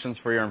separate functions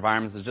for your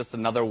environments is just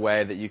another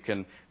way that you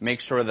can make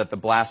sure that the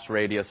blast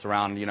radius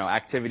around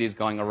activities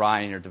going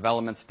awry in your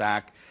development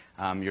stack,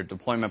 your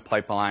deployment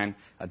pipeline,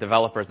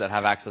 developers that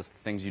have access to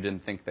things you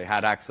didn't think they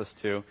had access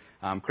to,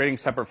 creating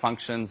separate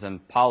functions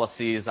and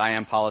policies,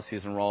 IAM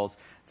policies and roles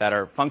that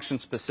are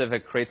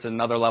function-specific creates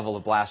another level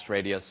of blast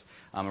radius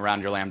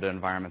around your Lambda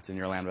environments and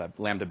your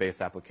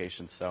Lambda-based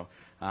applications. So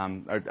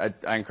I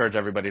encourage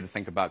everybody to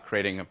think about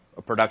creating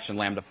a production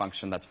Lambda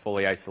function that's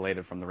fully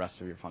isolated from the rest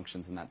of your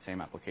functions in that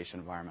same application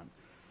environment.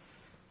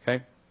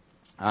 Okay.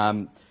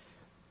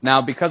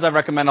 Now, because I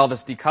recommend all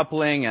this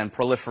decoupling and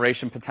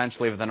proliferation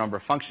potentially of the number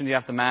of functions you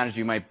have to manage,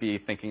 you might be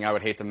thinking, I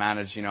would hate to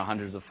manage,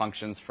 hundreds of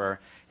functions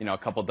for, a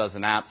couple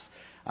dozen apps.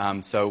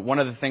 So one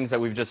of the things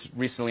that we've just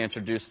recently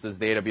introduced is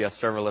the AWS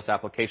serverless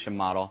application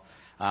model,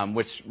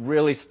 which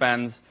really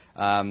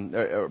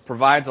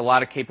provides a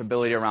lot of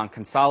capability around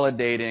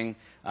consolidating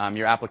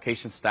your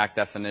application stack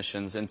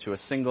definitions into a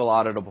single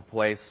auditable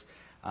place.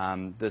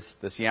 This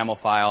YAML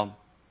file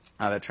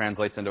that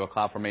translates into a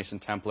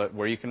CloudFormation template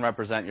where you can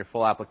represent your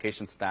full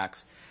application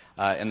stacks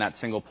in that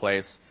single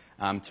place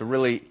to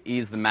really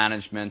ease the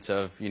management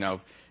of,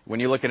 when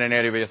you look at an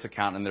AWS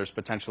account and there's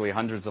potentially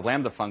hundreds of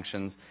Lambda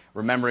functions,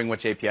 remembering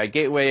which API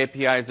gateway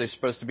APIs they're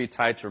supposed to be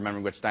tied to,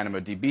 remembering which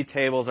DynamoDB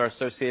tables are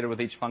associated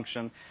with each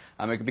function.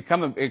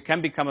 It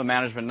can become a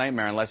management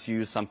nightmare unless you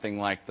use something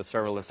like the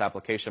serverless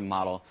application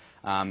model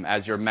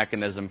as your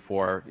mechanism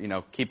for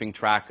keeping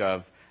track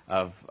of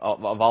of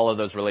all of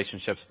those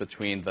relationships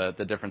between the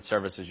different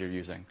services you're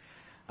using.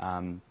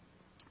 The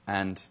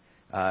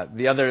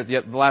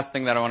last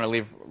thing that I want to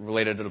leave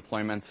related to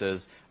deployments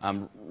is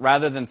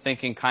rather than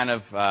thinking kind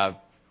of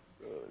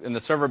in the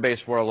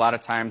server-based world, a lot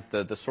of times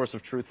the source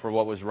of truth for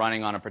what was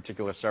running on a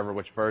particular server,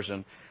 which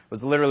version,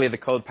 was literally the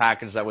code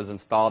package that was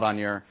installed on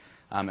your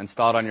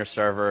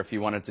server. If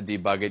you wanted to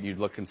debug it, you'd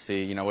look and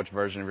see, which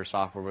version of your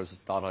software was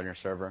installed on your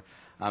server.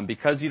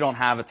 Because you don't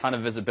have a ton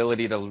of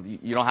visibility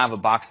you don't have a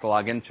box to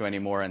log into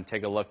anymore and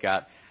take a look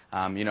at,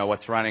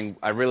 what's running.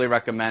 I really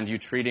recommend you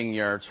treating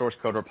your source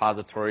code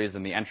repositories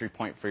and the entry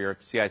point for your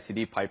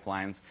CI/CD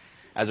pipelines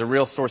as a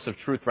real source of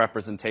truth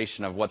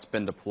representation of what's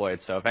been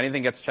deployed. So if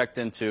anything gets checked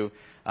into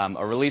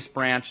a release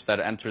branch that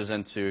enters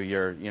into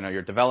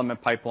your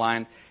development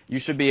pipeline, you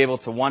should be able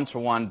to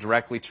one-to-one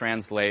directly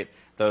translate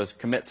those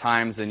commit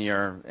times in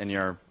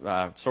your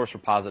source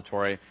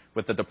repository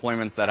with the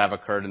deployments that have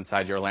occurred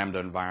inside your Lambda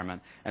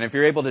environment. And if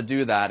you're able to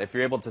do that, if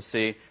you're able to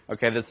see,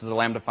 okay, this is a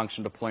Lambda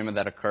function deployment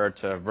that occurred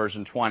to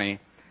version 20,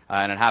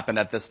 and it happened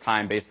at this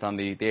time based on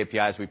the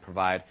APIs we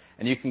provide,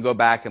 and you can go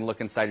back and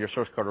look inside your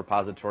source code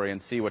repository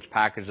and see which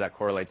package that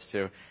correlates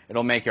to,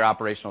 it'll make your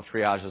operational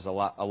triages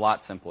a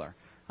lot simpler.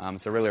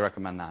 So I really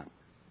recommend that.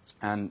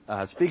 And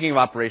speaking of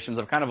operations,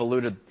 I've kind of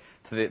alluded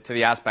to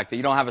the aspect that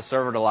you don't have a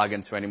server to log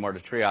into anymore to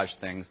triage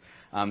things.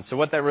 So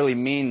what that really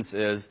means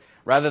is,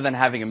 rather than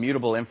having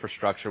immutable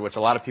infrastructure, which a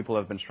lot of people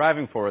have been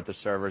striving for with the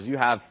servers, you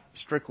have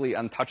strictly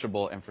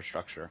untouchable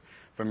infrastructure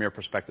from your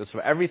perspective. So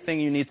everything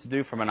you need to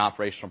do from an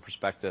operational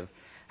perspective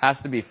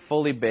has to be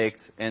fully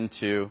baked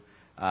into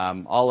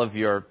all of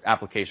your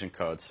application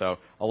code. So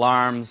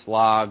alarms,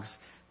 logs,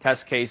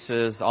 test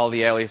cases, all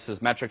the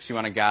aliases, metrics you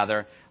want to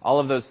gather, all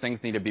of those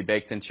things need to be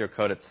baked into your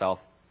code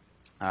itself.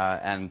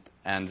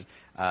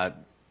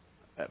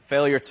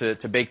 Failure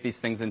to bake these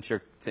things into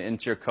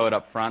your code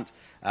up front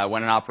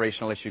when an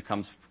operational issue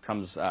comes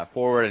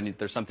forward and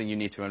there's something you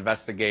need to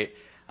investigate.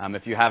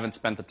 If you haven't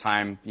spent the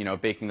time,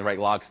 baking the right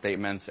log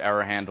statements,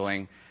 error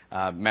handling,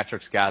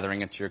 metrics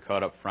gathering into your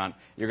code up front,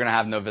 you're going to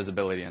have no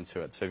visibility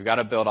into it. So you've got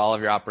to build all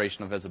of your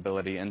operational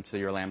visibility into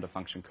your Lambda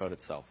function code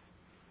itself.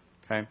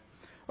 Okay.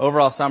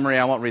 Overall summary,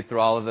 I won't read through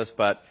all of this,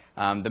 but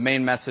the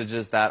main message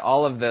is that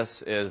all of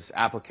this is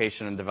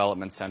application and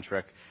development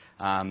centric.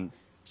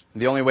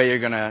 The only way you're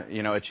going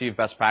to achieve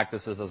best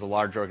practices as a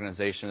large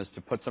organization is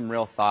to put some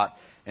real thought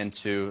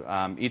into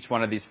each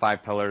one of these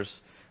 5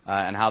 pillars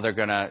and how they're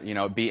going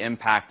to be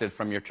impacted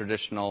from your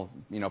traditional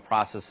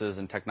processes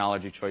and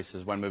technology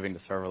choices when moving to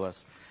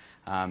serverless,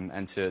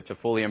 and to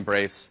fully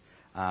embrace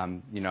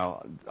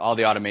all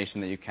the automation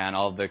that you can,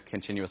 all the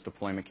continuous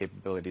deployment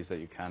capabilities that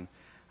you can.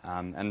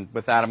 And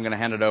with that, I'm going to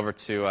hand it over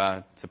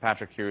to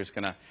Patrick here, who's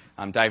going to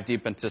dive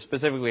deep into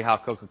specifically how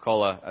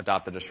Coca-Cola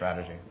adopted a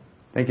strategy.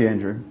 Thank you,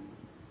 Andrew.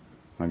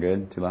 Am I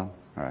good? Too loud?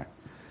 All right.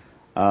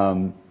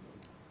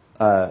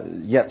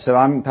 So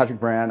I'm Patrick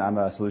Brand. I'm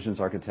a solutions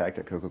architect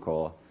at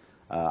Coca-Cola.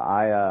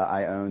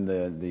 I own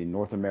the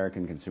North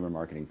American consumer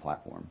marketing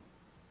platform.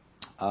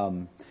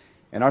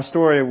 And our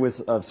story of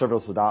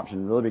serverless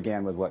adoption really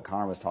began with what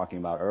Connor was talking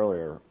about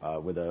earlier,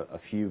 with a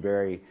few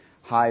very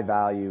high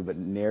value but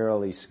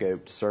narrowly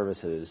scoped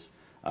services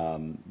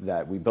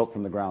that we built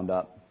from the ground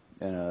up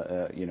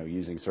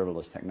using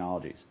serverless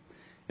technologies.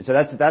 And so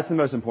that's the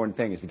most important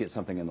thing, is to get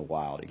something in the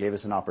wild. It gave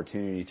us an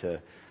opportunity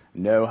to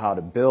know how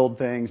to build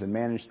things and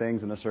manage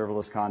things in a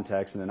serverless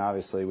context, and then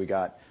obviously we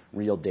got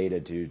real data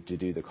to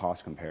do the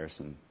cost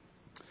comparison.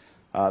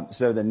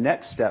 So the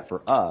next step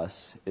for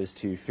us is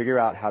to figure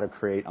out how to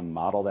create a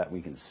model that we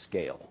can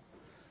scale.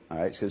 All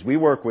right, because we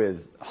work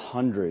with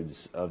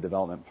hundreds of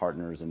development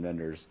partners and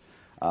vendors,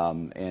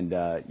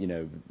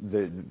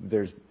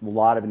 there's a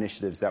lot of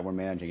initiatives that we're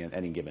managing at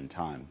any given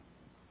time.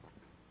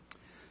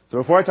 So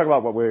before I talk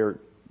about what we're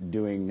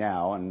doing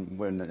now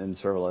and in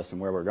serverless and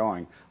where we're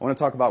going, I want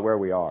to talk about where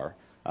we are.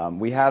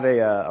 We have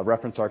a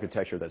reference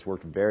architecture that's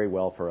worked very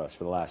well for us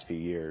for the last few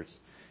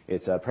years.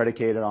 It's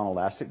predicated on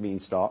Elastic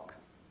Beanstalk.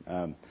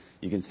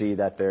 You can see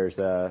that there's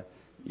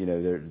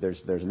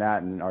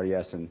NAT and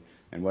RDS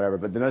and whatever.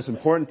 But the most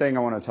important thing I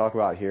want to talk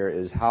about here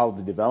is how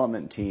the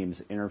development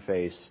teams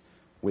interface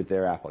with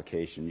their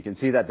application. You can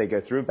see that they go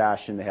through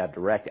Bastion. They have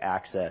direct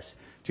access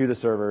to the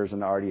servers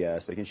and the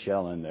RDS. They can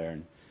shell in there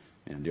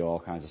and do all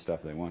kinds of stuff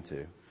if they want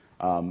to.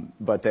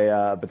 But they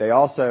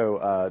also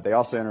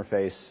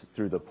interface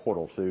through the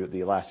portal, through the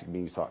Elastic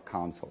Beanstalk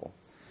console.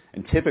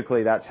 And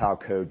typically that's how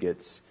code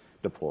gets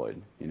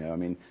deployed.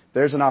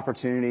 There's an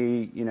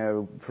opportunity,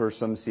 for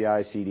some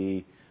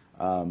CI/CD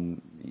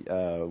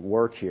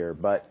work here,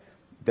 but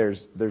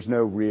there's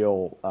no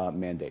real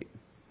mandate,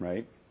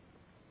 right?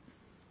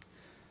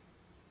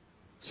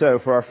 So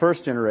for our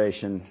first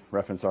generation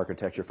reference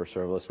architecture for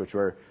serverless, which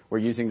we're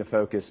using to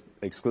focus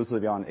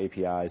exclusively on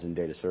APIs and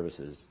data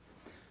services,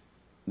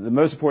 the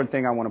most important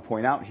thing I want to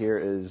point out here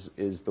is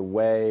the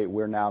way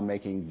we're now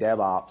making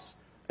DevOps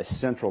a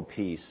central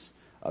piece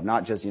of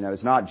not just,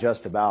 it's not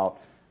just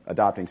about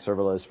adopting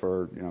serverless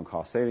for,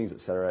 cost savings,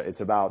 et cetera. It's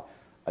about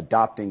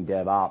adopting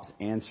DevOps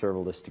and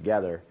serverless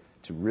together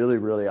to really,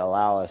 really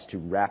allow us to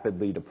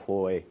rapidly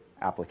deploy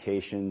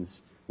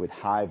applications with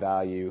high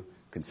value,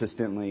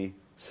 consistently,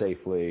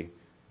 safely,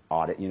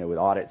 with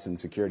audits and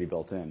security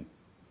built in.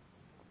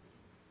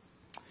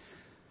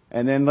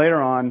 And then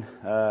later on,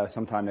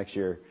 sometime next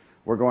year,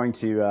 we're going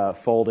to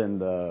fold in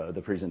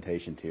the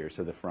presentation tier,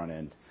 so the front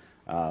end.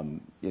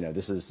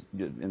 This is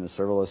in the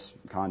serverless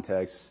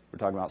context. We're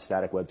talking about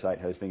static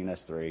website hosting in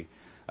S3.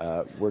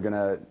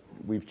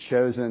 We've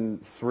chosen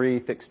 3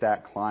 thick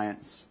stack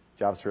clients,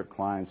 JavaScript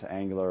clients,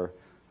 Angular,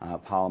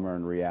 Polymer,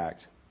 and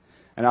React.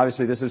 And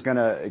obviously, this is going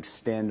to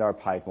extend our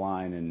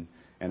pipeline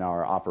and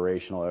our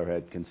operational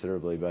overhead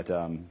considerably, but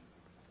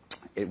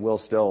it will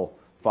still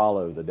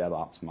follow the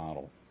DevOps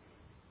model.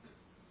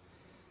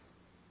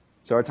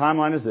 So our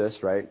timeline is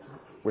this, right?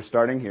 We're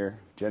starting here,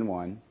 Gen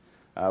 1.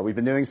 We've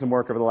been doing some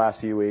work over the last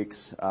few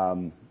weeks,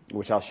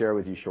 which I'll share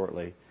with you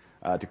shortly,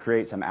 to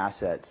create some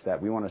assets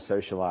that we want to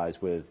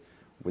socialize with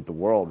the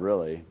world,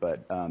 really, but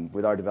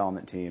with our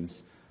development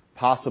teams,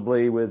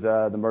 possibly with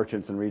the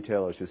merchants and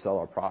retailers who sell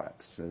our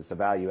products. It's a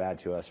value add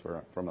to us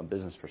from a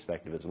business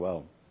perspective as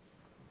well.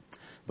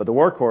 But the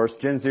workhorse,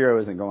 Gen 0,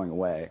 isn't going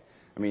away.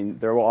 I mean,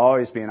 there will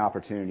always be an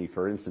opportunity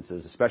for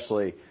instances,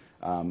 especially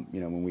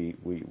when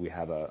we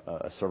have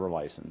a server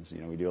license.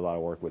 We do a lot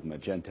of work with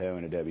Magento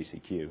and Adobe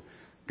CQ.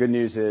 Good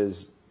news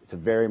is it's a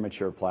very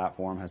mature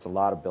platform, has a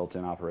lot of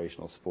built-in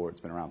operational support.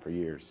 It's been around for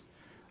years.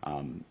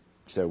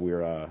 So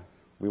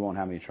we won't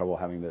have any trouble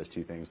having those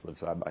two things live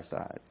side by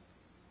side.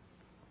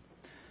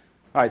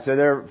 All right, so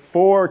there are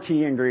 4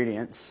 key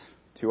ingredients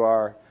to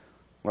our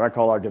what I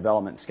call our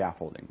development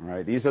scaffolding.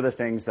 Right, these are the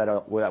things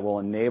that will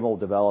enable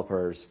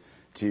developers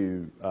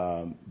to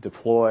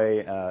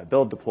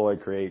build, deploy,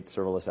 create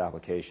serverless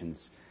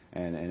applications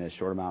in as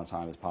short amount of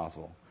time as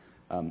possible.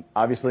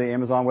 Obviously,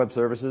 Amazon Web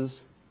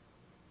Services,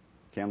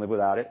 can't live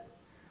without it.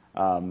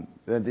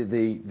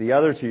 The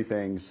other 2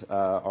 things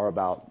are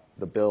about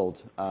the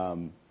build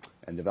and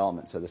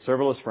development. So the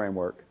serverless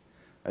framework,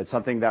 it's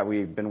something that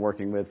we've been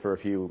working with for a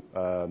few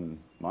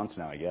months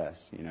now, I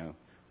guess.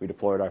 We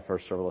deployed our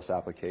first serverless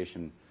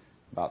application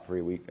about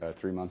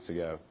 3 months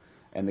ago,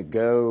 and the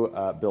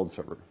Go build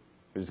server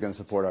is going to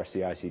support our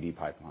CI/CD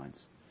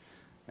pipelines.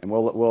 And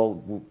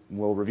we'll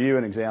review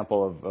an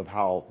example of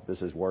how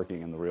this is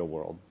working in the real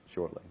world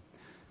shortly.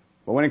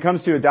 But when it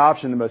comes to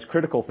adoption, the most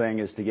critical thing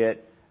is to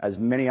get as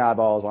many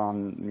eyeballs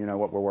on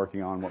what we're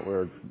working on, what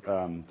we're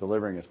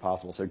delivering as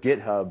possible. So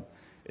GitHub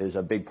is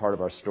a big part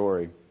of our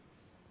story,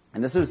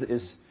 and this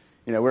is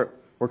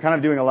we're kind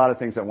of doing a lot of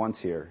things at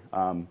once here.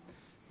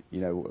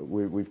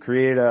 We've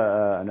created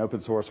an open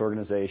source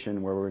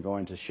organization where we're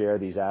going to share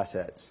these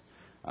assets,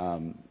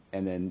 and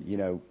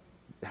then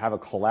have a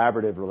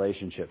collaborative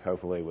relationship,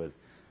 hopefully,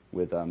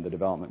 with the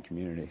development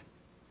community.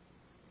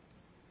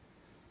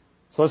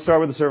 So let's start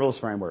with the serverless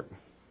framework.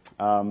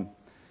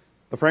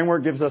 The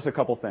framework gives us a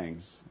couple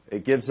things.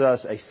 It gives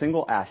us a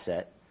single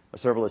asset, a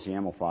serverless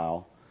YAML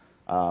file,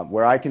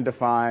 where I can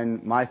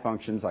define my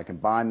functions. I can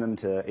bind them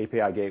to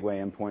API gateway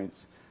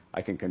endpoints.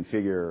 I can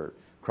configure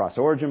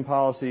cross-origin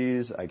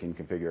policies. I can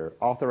configure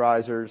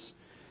authorizers.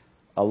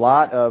 A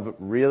lot of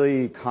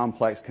really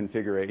complex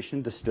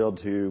configuration distilled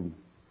to,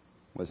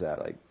 what's that,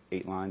 like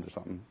 8 lines or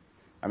something?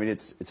 I mean,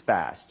 it's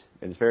fast,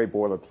 and it's very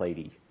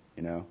boilerplatey,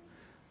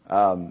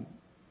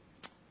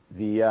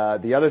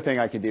 The other thing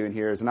I can do in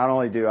here is not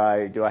only do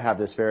I have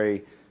this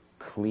very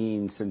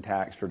clean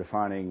syntax for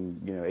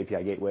defining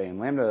API gateway and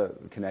Lambda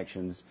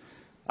connections,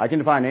 I can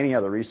define any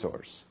other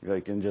resource,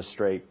 like in just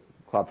straight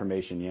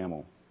CloudFormation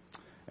YAML.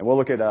 And we'll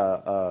look at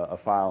a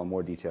file in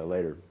more detail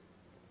later.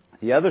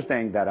 The other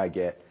thing that I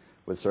get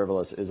with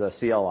serverless is a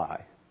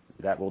CLI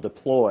that will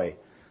deploy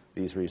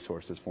these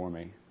resources for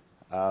me.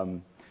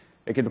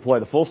 It can deploy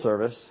the full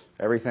service,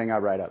 everything I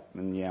write up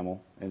in YAML,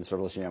 in the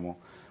serverless YAML,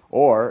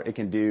 or it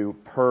can do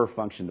per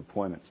function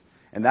deployments.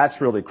 And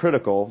that's really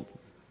critical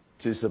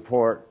to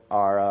support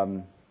our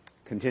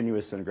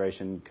continuous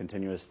integration,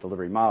 continuous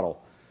delivery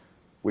model,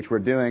 which we're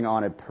doing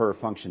on a per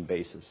function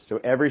basis. So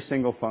every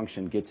single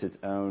function gets its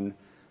own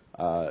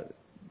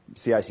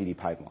CI/CD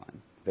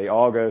pipeline. They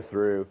all go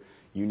through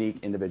unique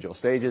individual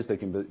stages that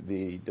can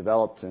be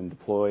developed and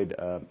deployed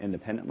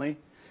independently.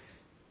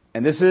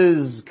 And this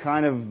is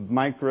kind of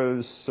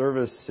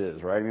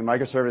microservices, right? I mean,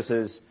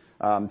 microservices,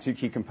 2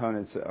 key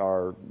components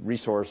are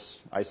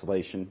resource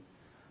isolation,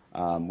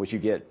 which you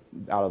get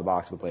out of the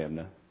box with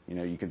Lambda.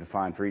 You can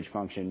define for each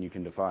function, you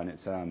can define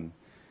its own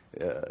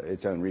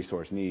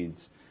resource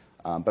needs,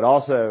 but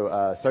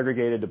also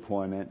segregated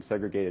deployment,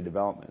 segregated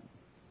development.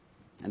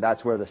 And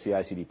that's where the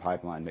CI/CD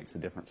pipeline makes a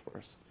difference for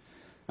us.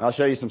 And I'll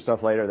show you some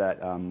stuff later that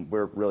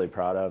we're really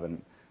proud of,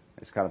 and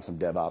it's kind of some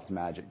DevOps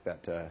magic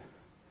that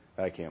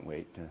I can't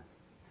wait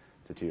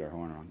to toot our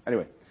horn on.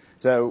 Anyway,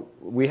 so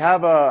we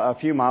have a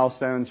few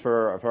milestones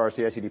for our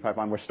CI/CD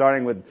pipeline. We're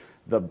starting with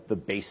the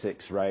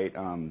basics, right?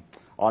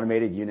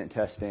 Automated unit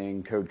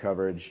testing, code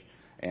coverage,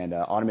 and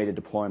automated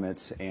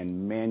deployments,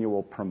 and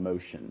manual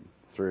promotion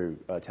through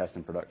a test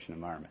and production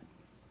environment.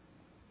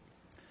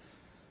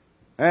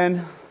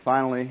 And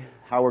finally,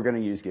 how we're going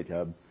to use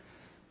GitHub.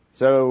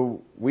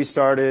 So we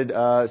started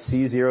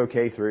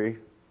C0K3.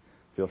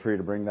 Feel free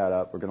to bring that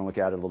up. We're going to look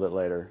at it a little bit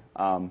later.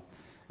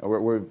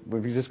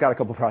 We've just got a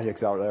couple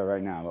projects out there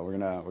right now, but we're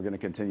going to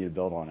continue to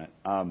build on it.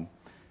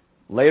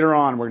 Later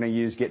on, we're going to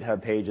use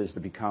GitHub Pages to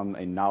become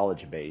a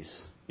knowledge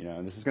base.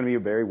 And this is going to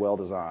be very well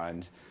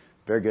designed,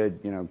 very good,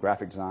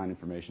 graphic design,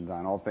 information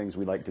design, all the things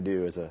we like to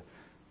do as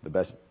the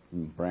best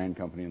brand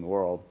company in the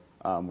world.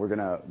 We're going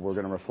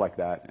to reflect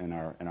that in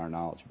our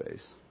knowledge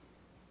base.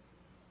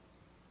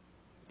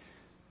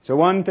 So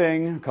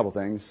a couple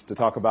things to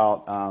talk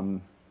about,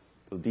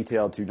 the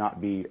detail to not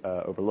be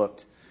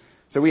overlooked.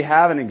 So we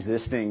have an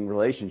existing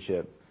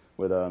relationship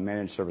with a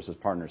managed services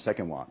partner,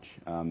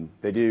 SecondWatch.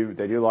 They do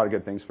a lot of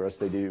good things for us.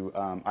 They do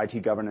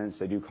IT governance.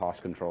 They do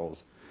cost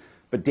controls.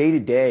 But day to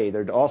day,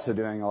 they're also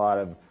doing a lot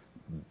of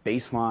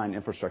baseline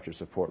infrastructure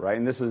support, right?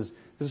 And this is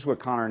what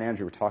Connor and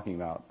Andrew were talking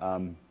about.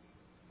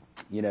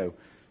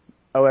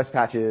 OS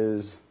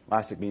patches,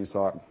 Elastic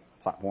Beanstalk,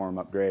 platform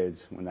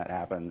upgrades when that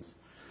happens.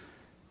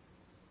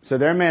 So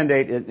their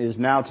mandate is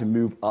now to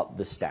move up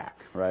the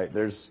stack, right?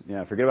 There is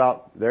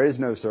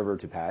no server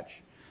to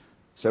patch.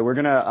 So we're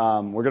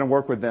gonna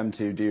work with them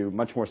to do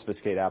much more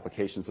sophisticated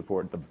application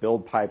support. The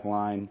build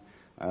pipeline,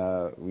 we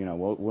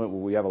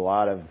have a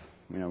lot of,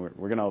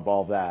 we're gonna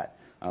evolve that.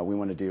 We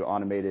want to do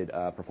automated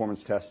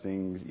performance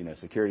testing,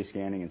 security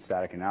scanning and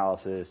static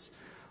analysis,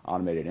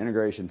 automated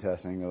integration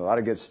testing, a lot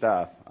of good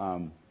stuff,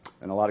 and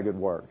a lot of good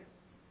work.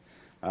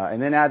 And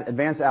then add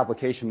advanced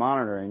application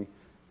monitoring,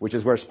 which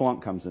is where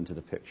Splunk comes into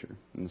the picture.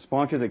 And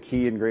Splunk is a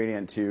key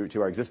ingredient to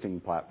our existing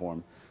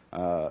platform.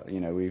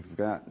 We've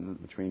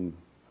got between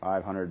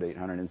 500 to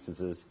 800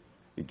 instances,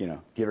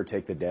 give or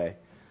take the day.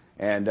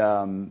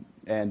 And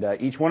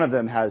each one of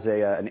them has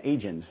an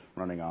agent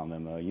running on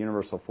them, a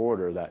universal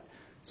forwarder that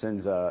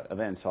sends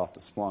events off to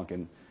Splunk.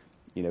 And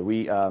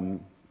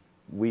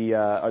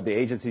the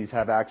agencies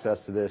have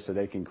access to this, so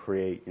they can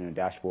create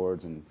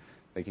dashboards, and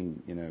they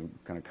can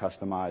kind of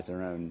customize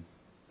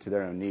to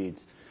their own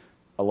needs.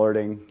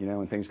 Alerting,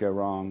 when things go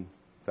wrong,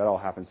 that all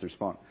happens through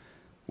Splunk.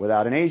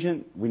 Without an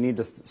agent, we need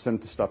to send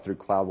the stuff through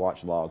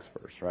CloudWatch logs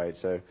first, right?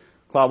 So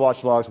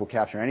CloudWatch logs will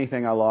capture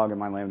anything I log in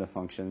my Lambda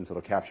functions.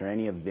 It'll capture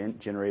any event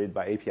generated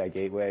by API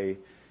gateway,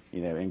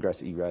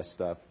 ingress, egress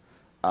stuff.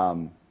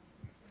 There's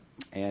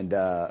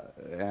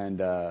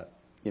a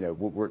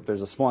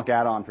Splunk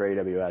add-on for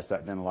AWS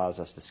that then allows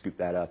us to scoop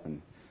that up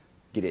and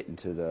get it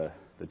into the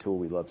tool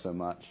we love so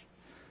much.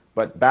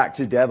 But back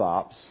to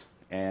DevOps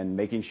and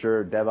making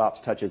sure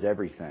DevOps touches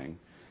everything.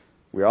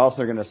 We're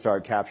also going to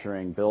start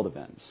capturing build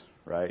events,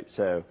 right?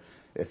 So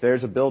if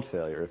there's a build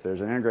failure, if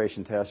there's an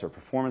integration test or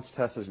performance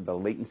test, the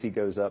latency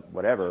goes up,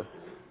 whatever,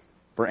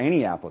 for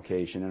any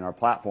application in our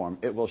platform,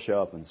 it will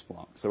show up in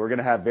Splunk. So we're going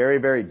to have very,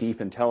 very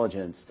deep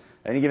intelligence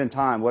at any given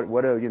time.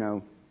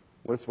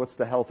 What's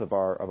the health of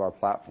our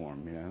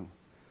platform?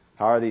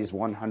 How are these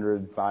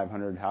 100,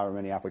 500, however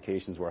many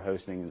applications we're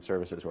hosting and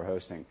services we're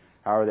hosting?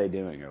 How are they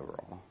doing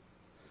overall?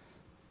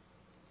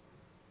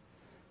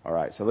 All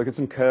right, so look at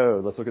some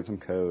code. Let's look at some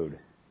code.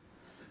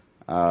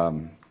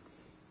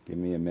 Give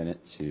me a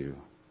minute to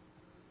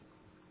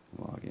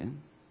log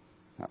in.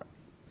 All right.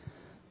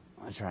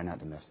 I'll try not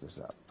to mess this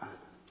up.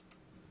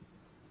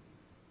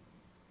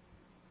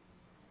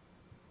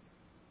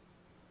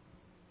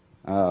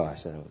 Oh, I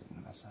said I wasn't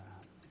going to mess that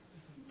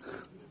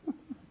up.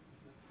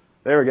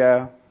 There we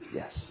go.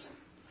 Yes.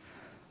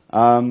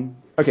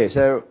 Okay,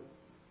 so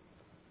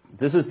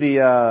this is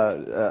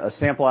a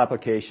sample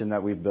application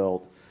that we've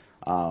built.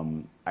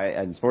 I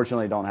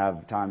unfortunately don't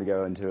have time to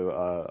go into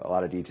a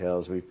lot of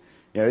details.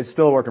 It's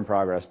still a work in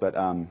progress, but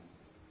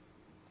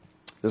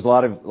there's a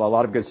lot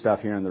of good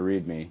stuff here in the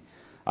README.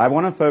 I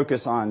want to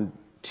focus on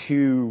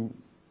two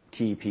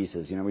key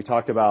pieces. We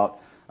talked about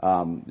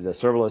the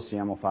serverless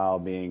YAML file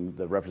being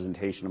the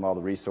representation of all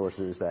the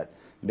resources that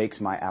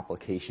makes my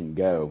application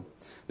go.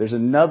 There's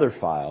another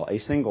file, a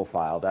single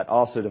file, that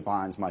also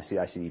defines my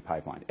CI/CD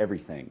pipeline,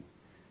 everything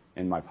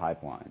in my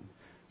pipeline.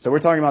 So we're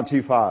talking about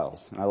two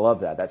files, and I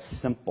love that. That's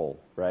simple,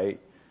 right?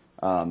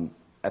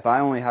 If I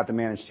only have to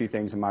manage two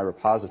things in my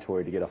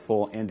repository to get a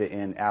full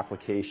end-to-end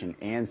application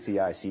and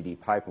CI/CD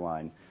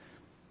pipeline,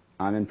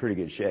 I'm in pretty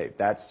good shape.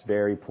 That's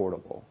very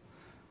portable.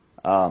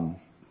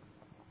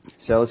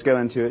 So let's go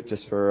into it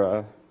just for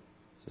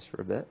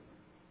a bit.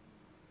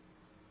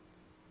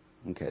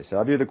 Okay, so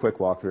I'll do the quick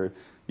walkthrough.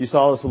 You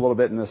saw this a little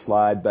bit in this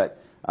slide, but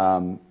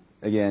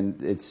again,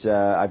 it's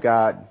I've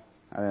got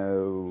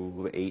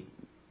 8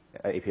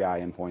 API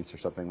endpoints or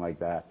something like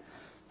that.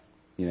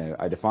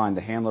 I define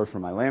the handler for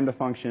my Lambda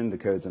function. The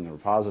code's in the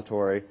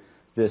repository.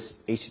 This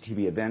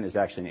HTTP event is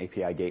actually an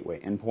API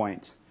gateway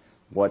endpoint.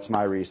 What's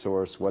my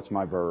resource? What's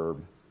my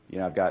verb?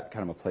 I've got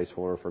kind of a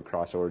placeholder for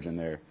cross-origin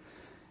there.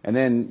 And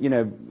then,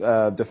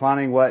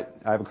 defining I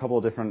have a couple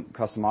of different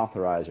custom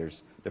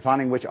authorizers.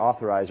 Defining which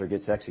authorizer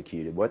gets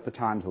executed, what the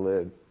time to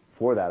live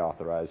for that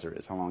authorizer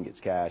is, how long it gets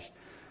cached,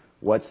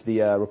 what's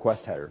the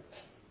request header.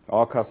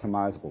 All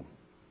customizable.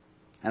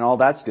 And all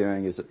that's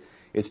doing is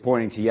it's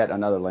pointing to yet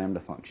another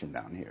Lambda function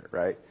down here,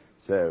 right?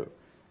 So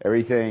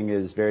everything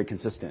is very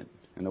consistent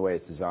in the way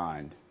it's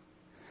designed.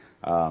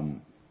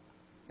 And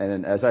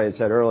then, as I had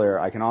said earlier,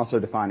 I can also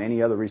define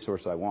any other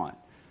resource I want.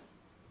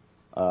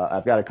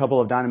 I've got a couple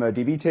of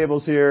DynamoDB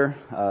tables here.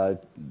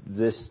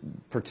 This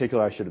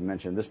particular, I should have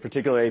mentioned, this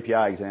particular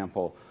API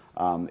example,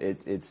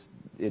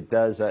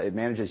 it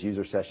manages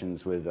user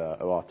sessions with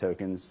OAuth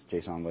tokens,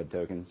 JSON web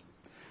tokens.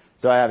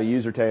 So I have a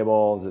user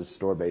table to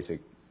store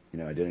basic,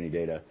 identity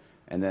data,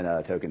 and then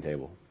a token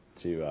table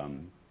to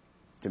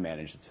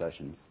manage the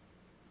sessions.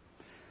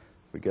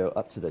 We go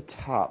up to the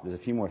top. There's a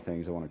few more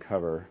things I want to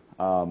cover.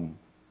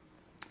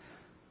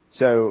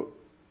 So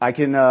I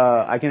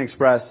can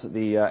express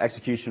the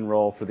execution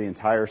role for the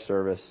entire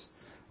service.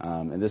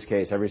 In this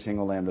case, every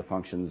single Lambda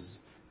function's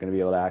going to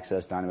be able to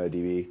access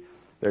DynamoDB.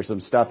 There's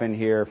some stuff in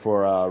here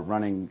for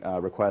running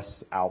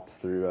requests out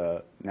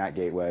through NAT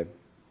gateway.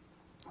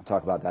 I'll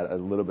talk about that a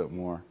little bit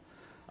more.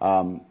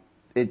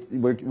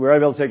 We're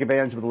able to take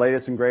advantage of the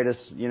latest and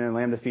greatest,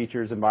 Lambda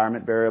features,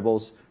 environment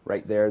variables.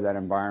 Right there, that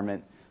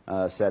environment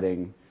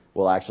setting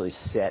will actually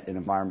set an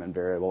environment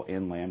variable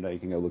in Lambda. You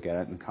can go look at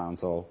it in the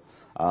console.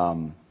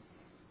 And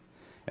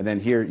then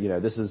here,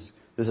 this is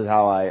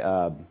how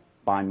I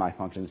bind my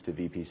functions to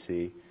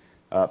VPC.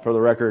 For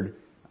the record,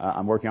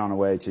 I'm working on a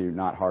way to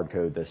not hard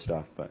code this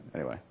stuff, but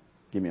anyway,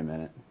 give me a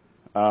minute.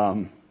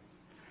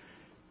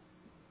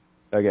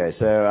 Okay,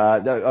 so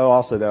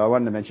also though, I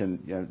wanted to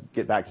mention,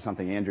 get back to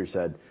something Andrew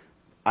said.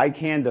 I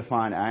can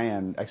define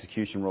IAM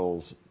execution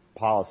roles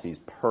policies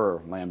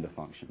per Lambda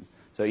function.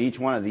 So each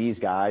one of these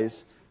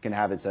guys can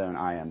have its own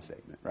IAM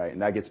statement, right?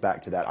 And that gets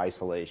back to that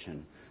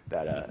isolation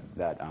that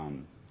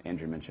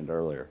Andrew mentioned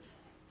earlier.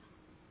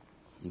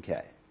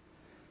 Okay.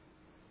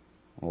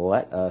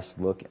 Let us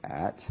look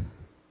at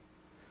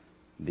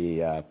the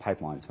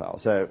pipelines file.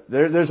 So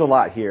there's a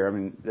lot here. I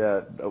mean,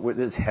 this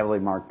is heavily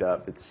marked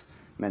up. It's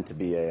meant to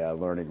be a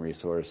learning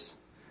resource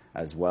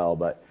as well.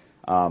 But,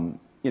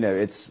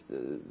 it's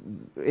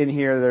in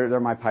here, there are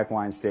my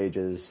pipeline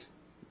stages,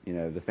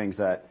 the things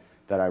that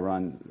I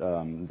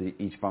run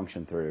each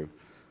function through.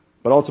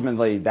 But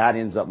ultimately, that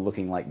ends up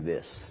looking like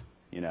this,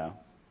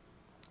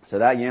 So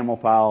that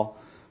YAML file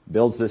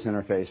builds this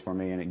interface for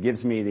me, and it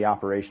gives me the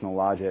operational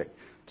logic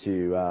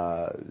to,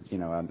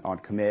 on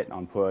commit,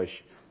 on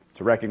push,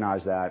 to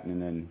recognize that,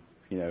 and then,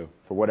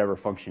 for whatever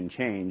function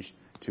changed,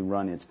 to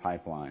run its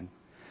pipeline.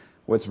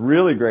 What's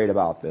really great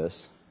about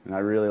this, and I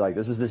really like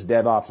this, is this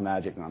DevOps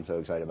magic that I'm so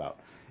excited about.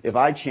 If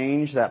I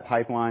change that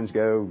pipelines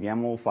go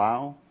YAML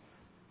file,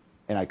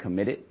 and I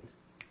commit it,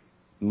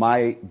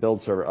 my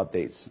build server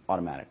updates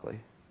automatically,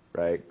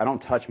 right? I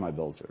don't touch my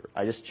build server.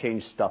 I just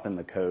change stuff in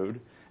the code,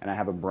 and I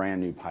have a brand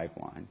new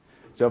pipeline.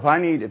 So if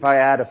I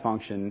add a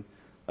function,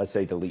 let's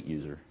say delete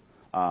user,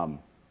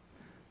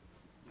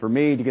 for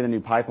me to get a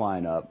new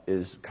pipeline up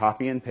is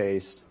copy and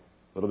paste,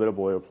 a little bit of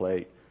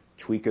boilerplate,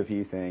 tweak a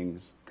few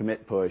things,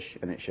 commit push,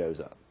 and it shows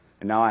up.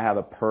 And now I have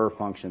a per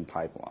function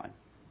pipeline.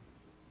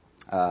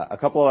 A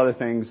couple of other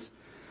things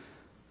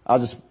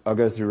I'll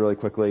go through really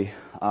quickly.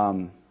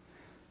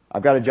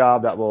 I've got a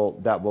job that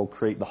will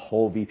create the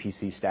whole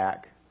VPC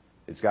stack.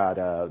 It's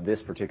got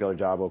this particular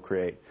job will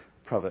create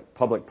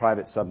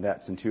public-private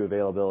subnets and 2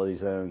 availability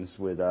zones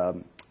with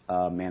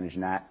managed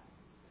NAT.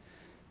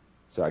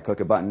 So I click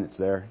a button, it's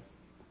there,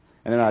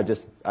 and then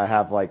I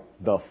have like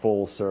the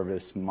full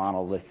service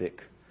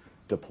monolithic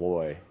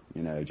deploy,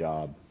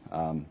 job.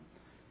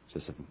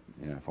 Just if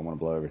I want to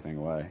blow everything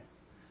away.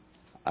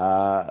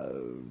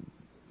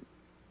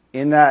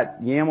 In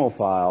that YAML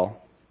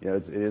file, it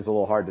is a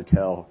little hard to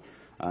tell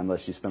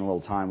unless you spend a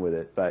little time with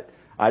it, but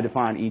I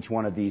define each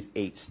one of these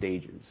 8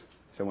 stages.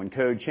 So when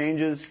code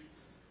changes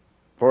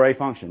for a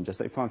function, just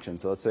a function,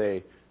 so let's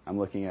say I'm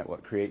looking at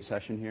create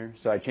session here.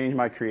 So I change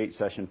my create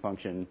session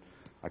function,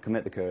 I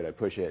commit the code, I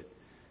push it.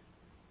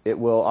 It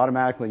will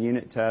automatically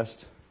unit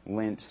test,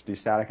 lint, do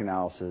static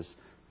analysis,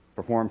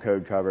 perform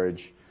code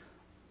coverage,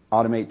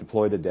 automate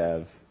deploy to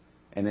dev,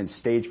 and then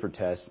stage for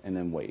test, and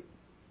then wait.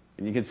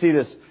 And you can see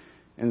this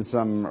in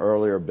some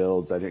earlier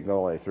builds. I didn't go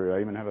all the way through.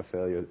 I even have a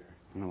failure there.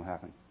 I don't know what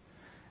happened.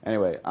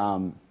 Anyway,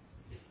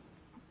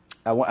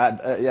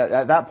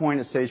 at that point,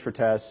 it's stage for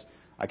test.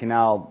 I can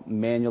now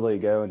manually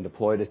go and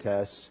deploy to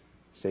test,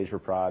 stage for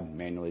prod,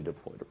 manually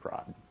deploy to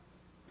prod.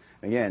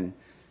 Again,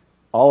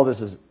 all of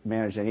this is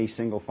managed in a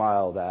single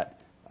file that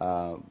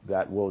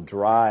will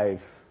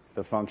drive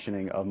the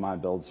functioning of my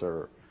build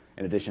server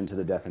in addition to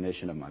the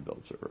definition of my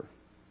build server.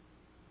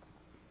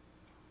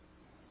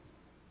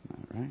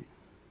 All right.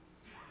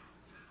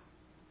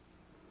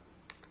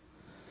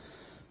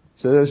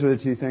 So those were the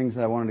 2 things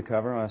I wanted to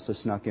cover. I also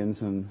snuck in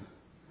some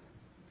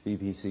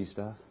VPC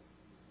stuff.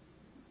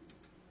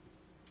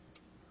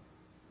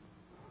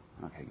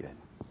 Okay, good.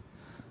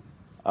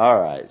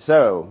 All right,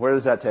 so where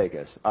does that take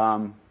us?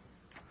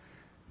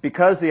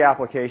 Because the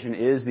application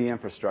is the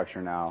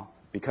infrastructure now,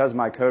 because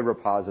my code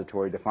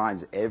repository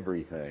defines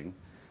everything,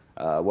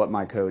 what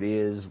my code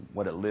is,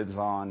 what it lives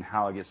on,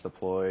 how it gets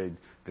deployed,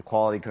 the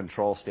quality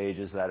control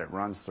stages that it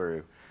runs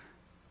through,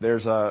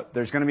 there's going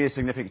to be a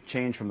significant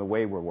change from the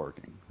way we're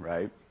working,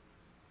 right?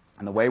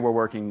 And the way we're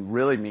working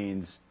really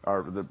means,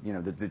 or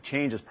the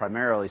change is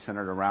primarily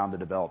centered around the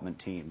development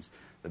teams.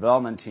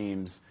 Development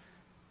teams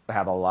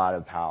have a lot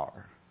of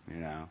power,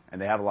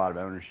 and they have a lot of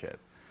ownership.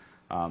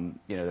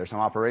 There's some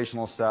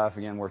operational stuff,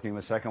 again, working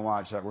with Second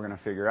Watch that we're going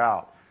to figure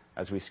out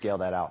as we scale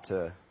that out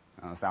to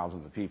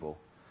thousands of people.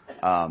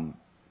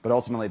 But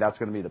ultimately, that's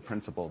going to be the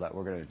principle that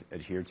we're going to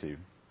adhere to.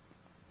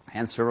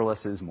 And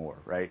serverless is more,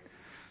 right?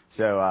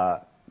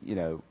 So,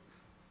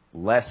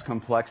 less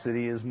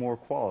complexity is more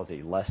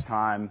quality. Less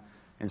time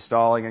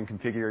installing and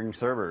configuring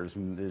servers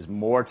is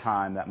more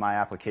time that my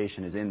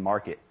application is in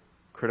market.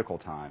 Critical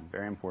time,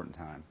 very important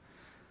time.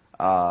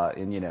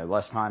 And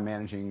less time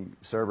managing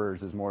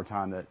servers is more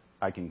time that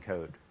I can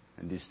code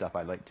and do stuff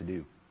I like to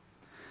do.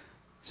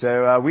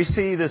 So we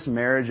see this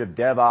marriage of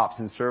DevOps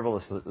and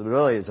serverless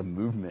really as a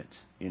movement.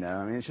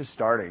 It's just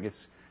starting.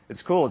 It's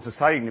cool. It's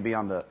exciting to be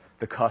on the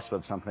cusp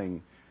of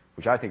something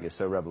which I think is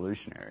so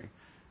revolutionary.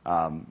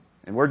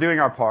 And we're doing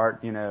our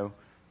part, to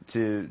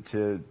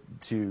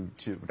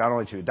not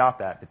only to adopt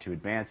that, but to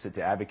advance it,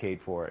 to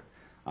advocate for it.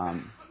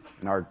 And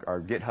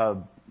our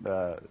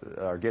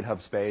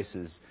GitHub space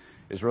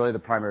is really the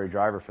primary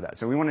driver for that.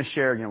 So we want to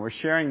share. We're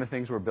sharing the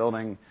things we're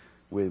building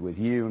with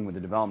you and with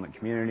the development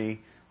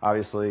community.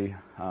 Obviously,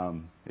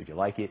 if you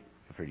like it,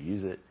 feel free to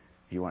use it.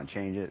 If you want to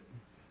change it,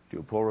 do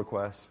a pull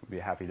request. We'd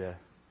be happy to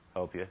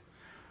help you.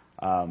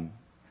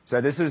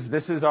 So this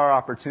is our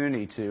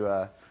opportunity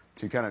to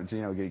kind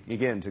of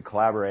again to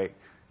collaborate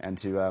and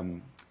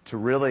to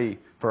really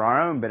for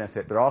our own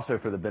benefit, but also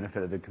for the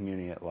benefit of the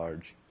community at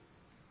large.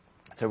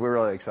 So we're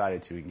really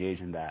excited to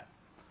engage in that.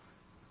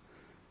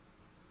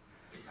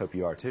 Hope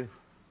you are too.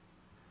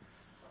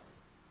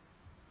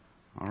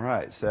 All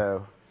right,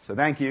 so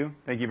thank you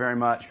very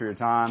much for your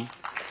time.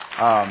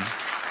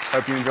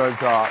 Hope you enjoyed the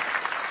talk.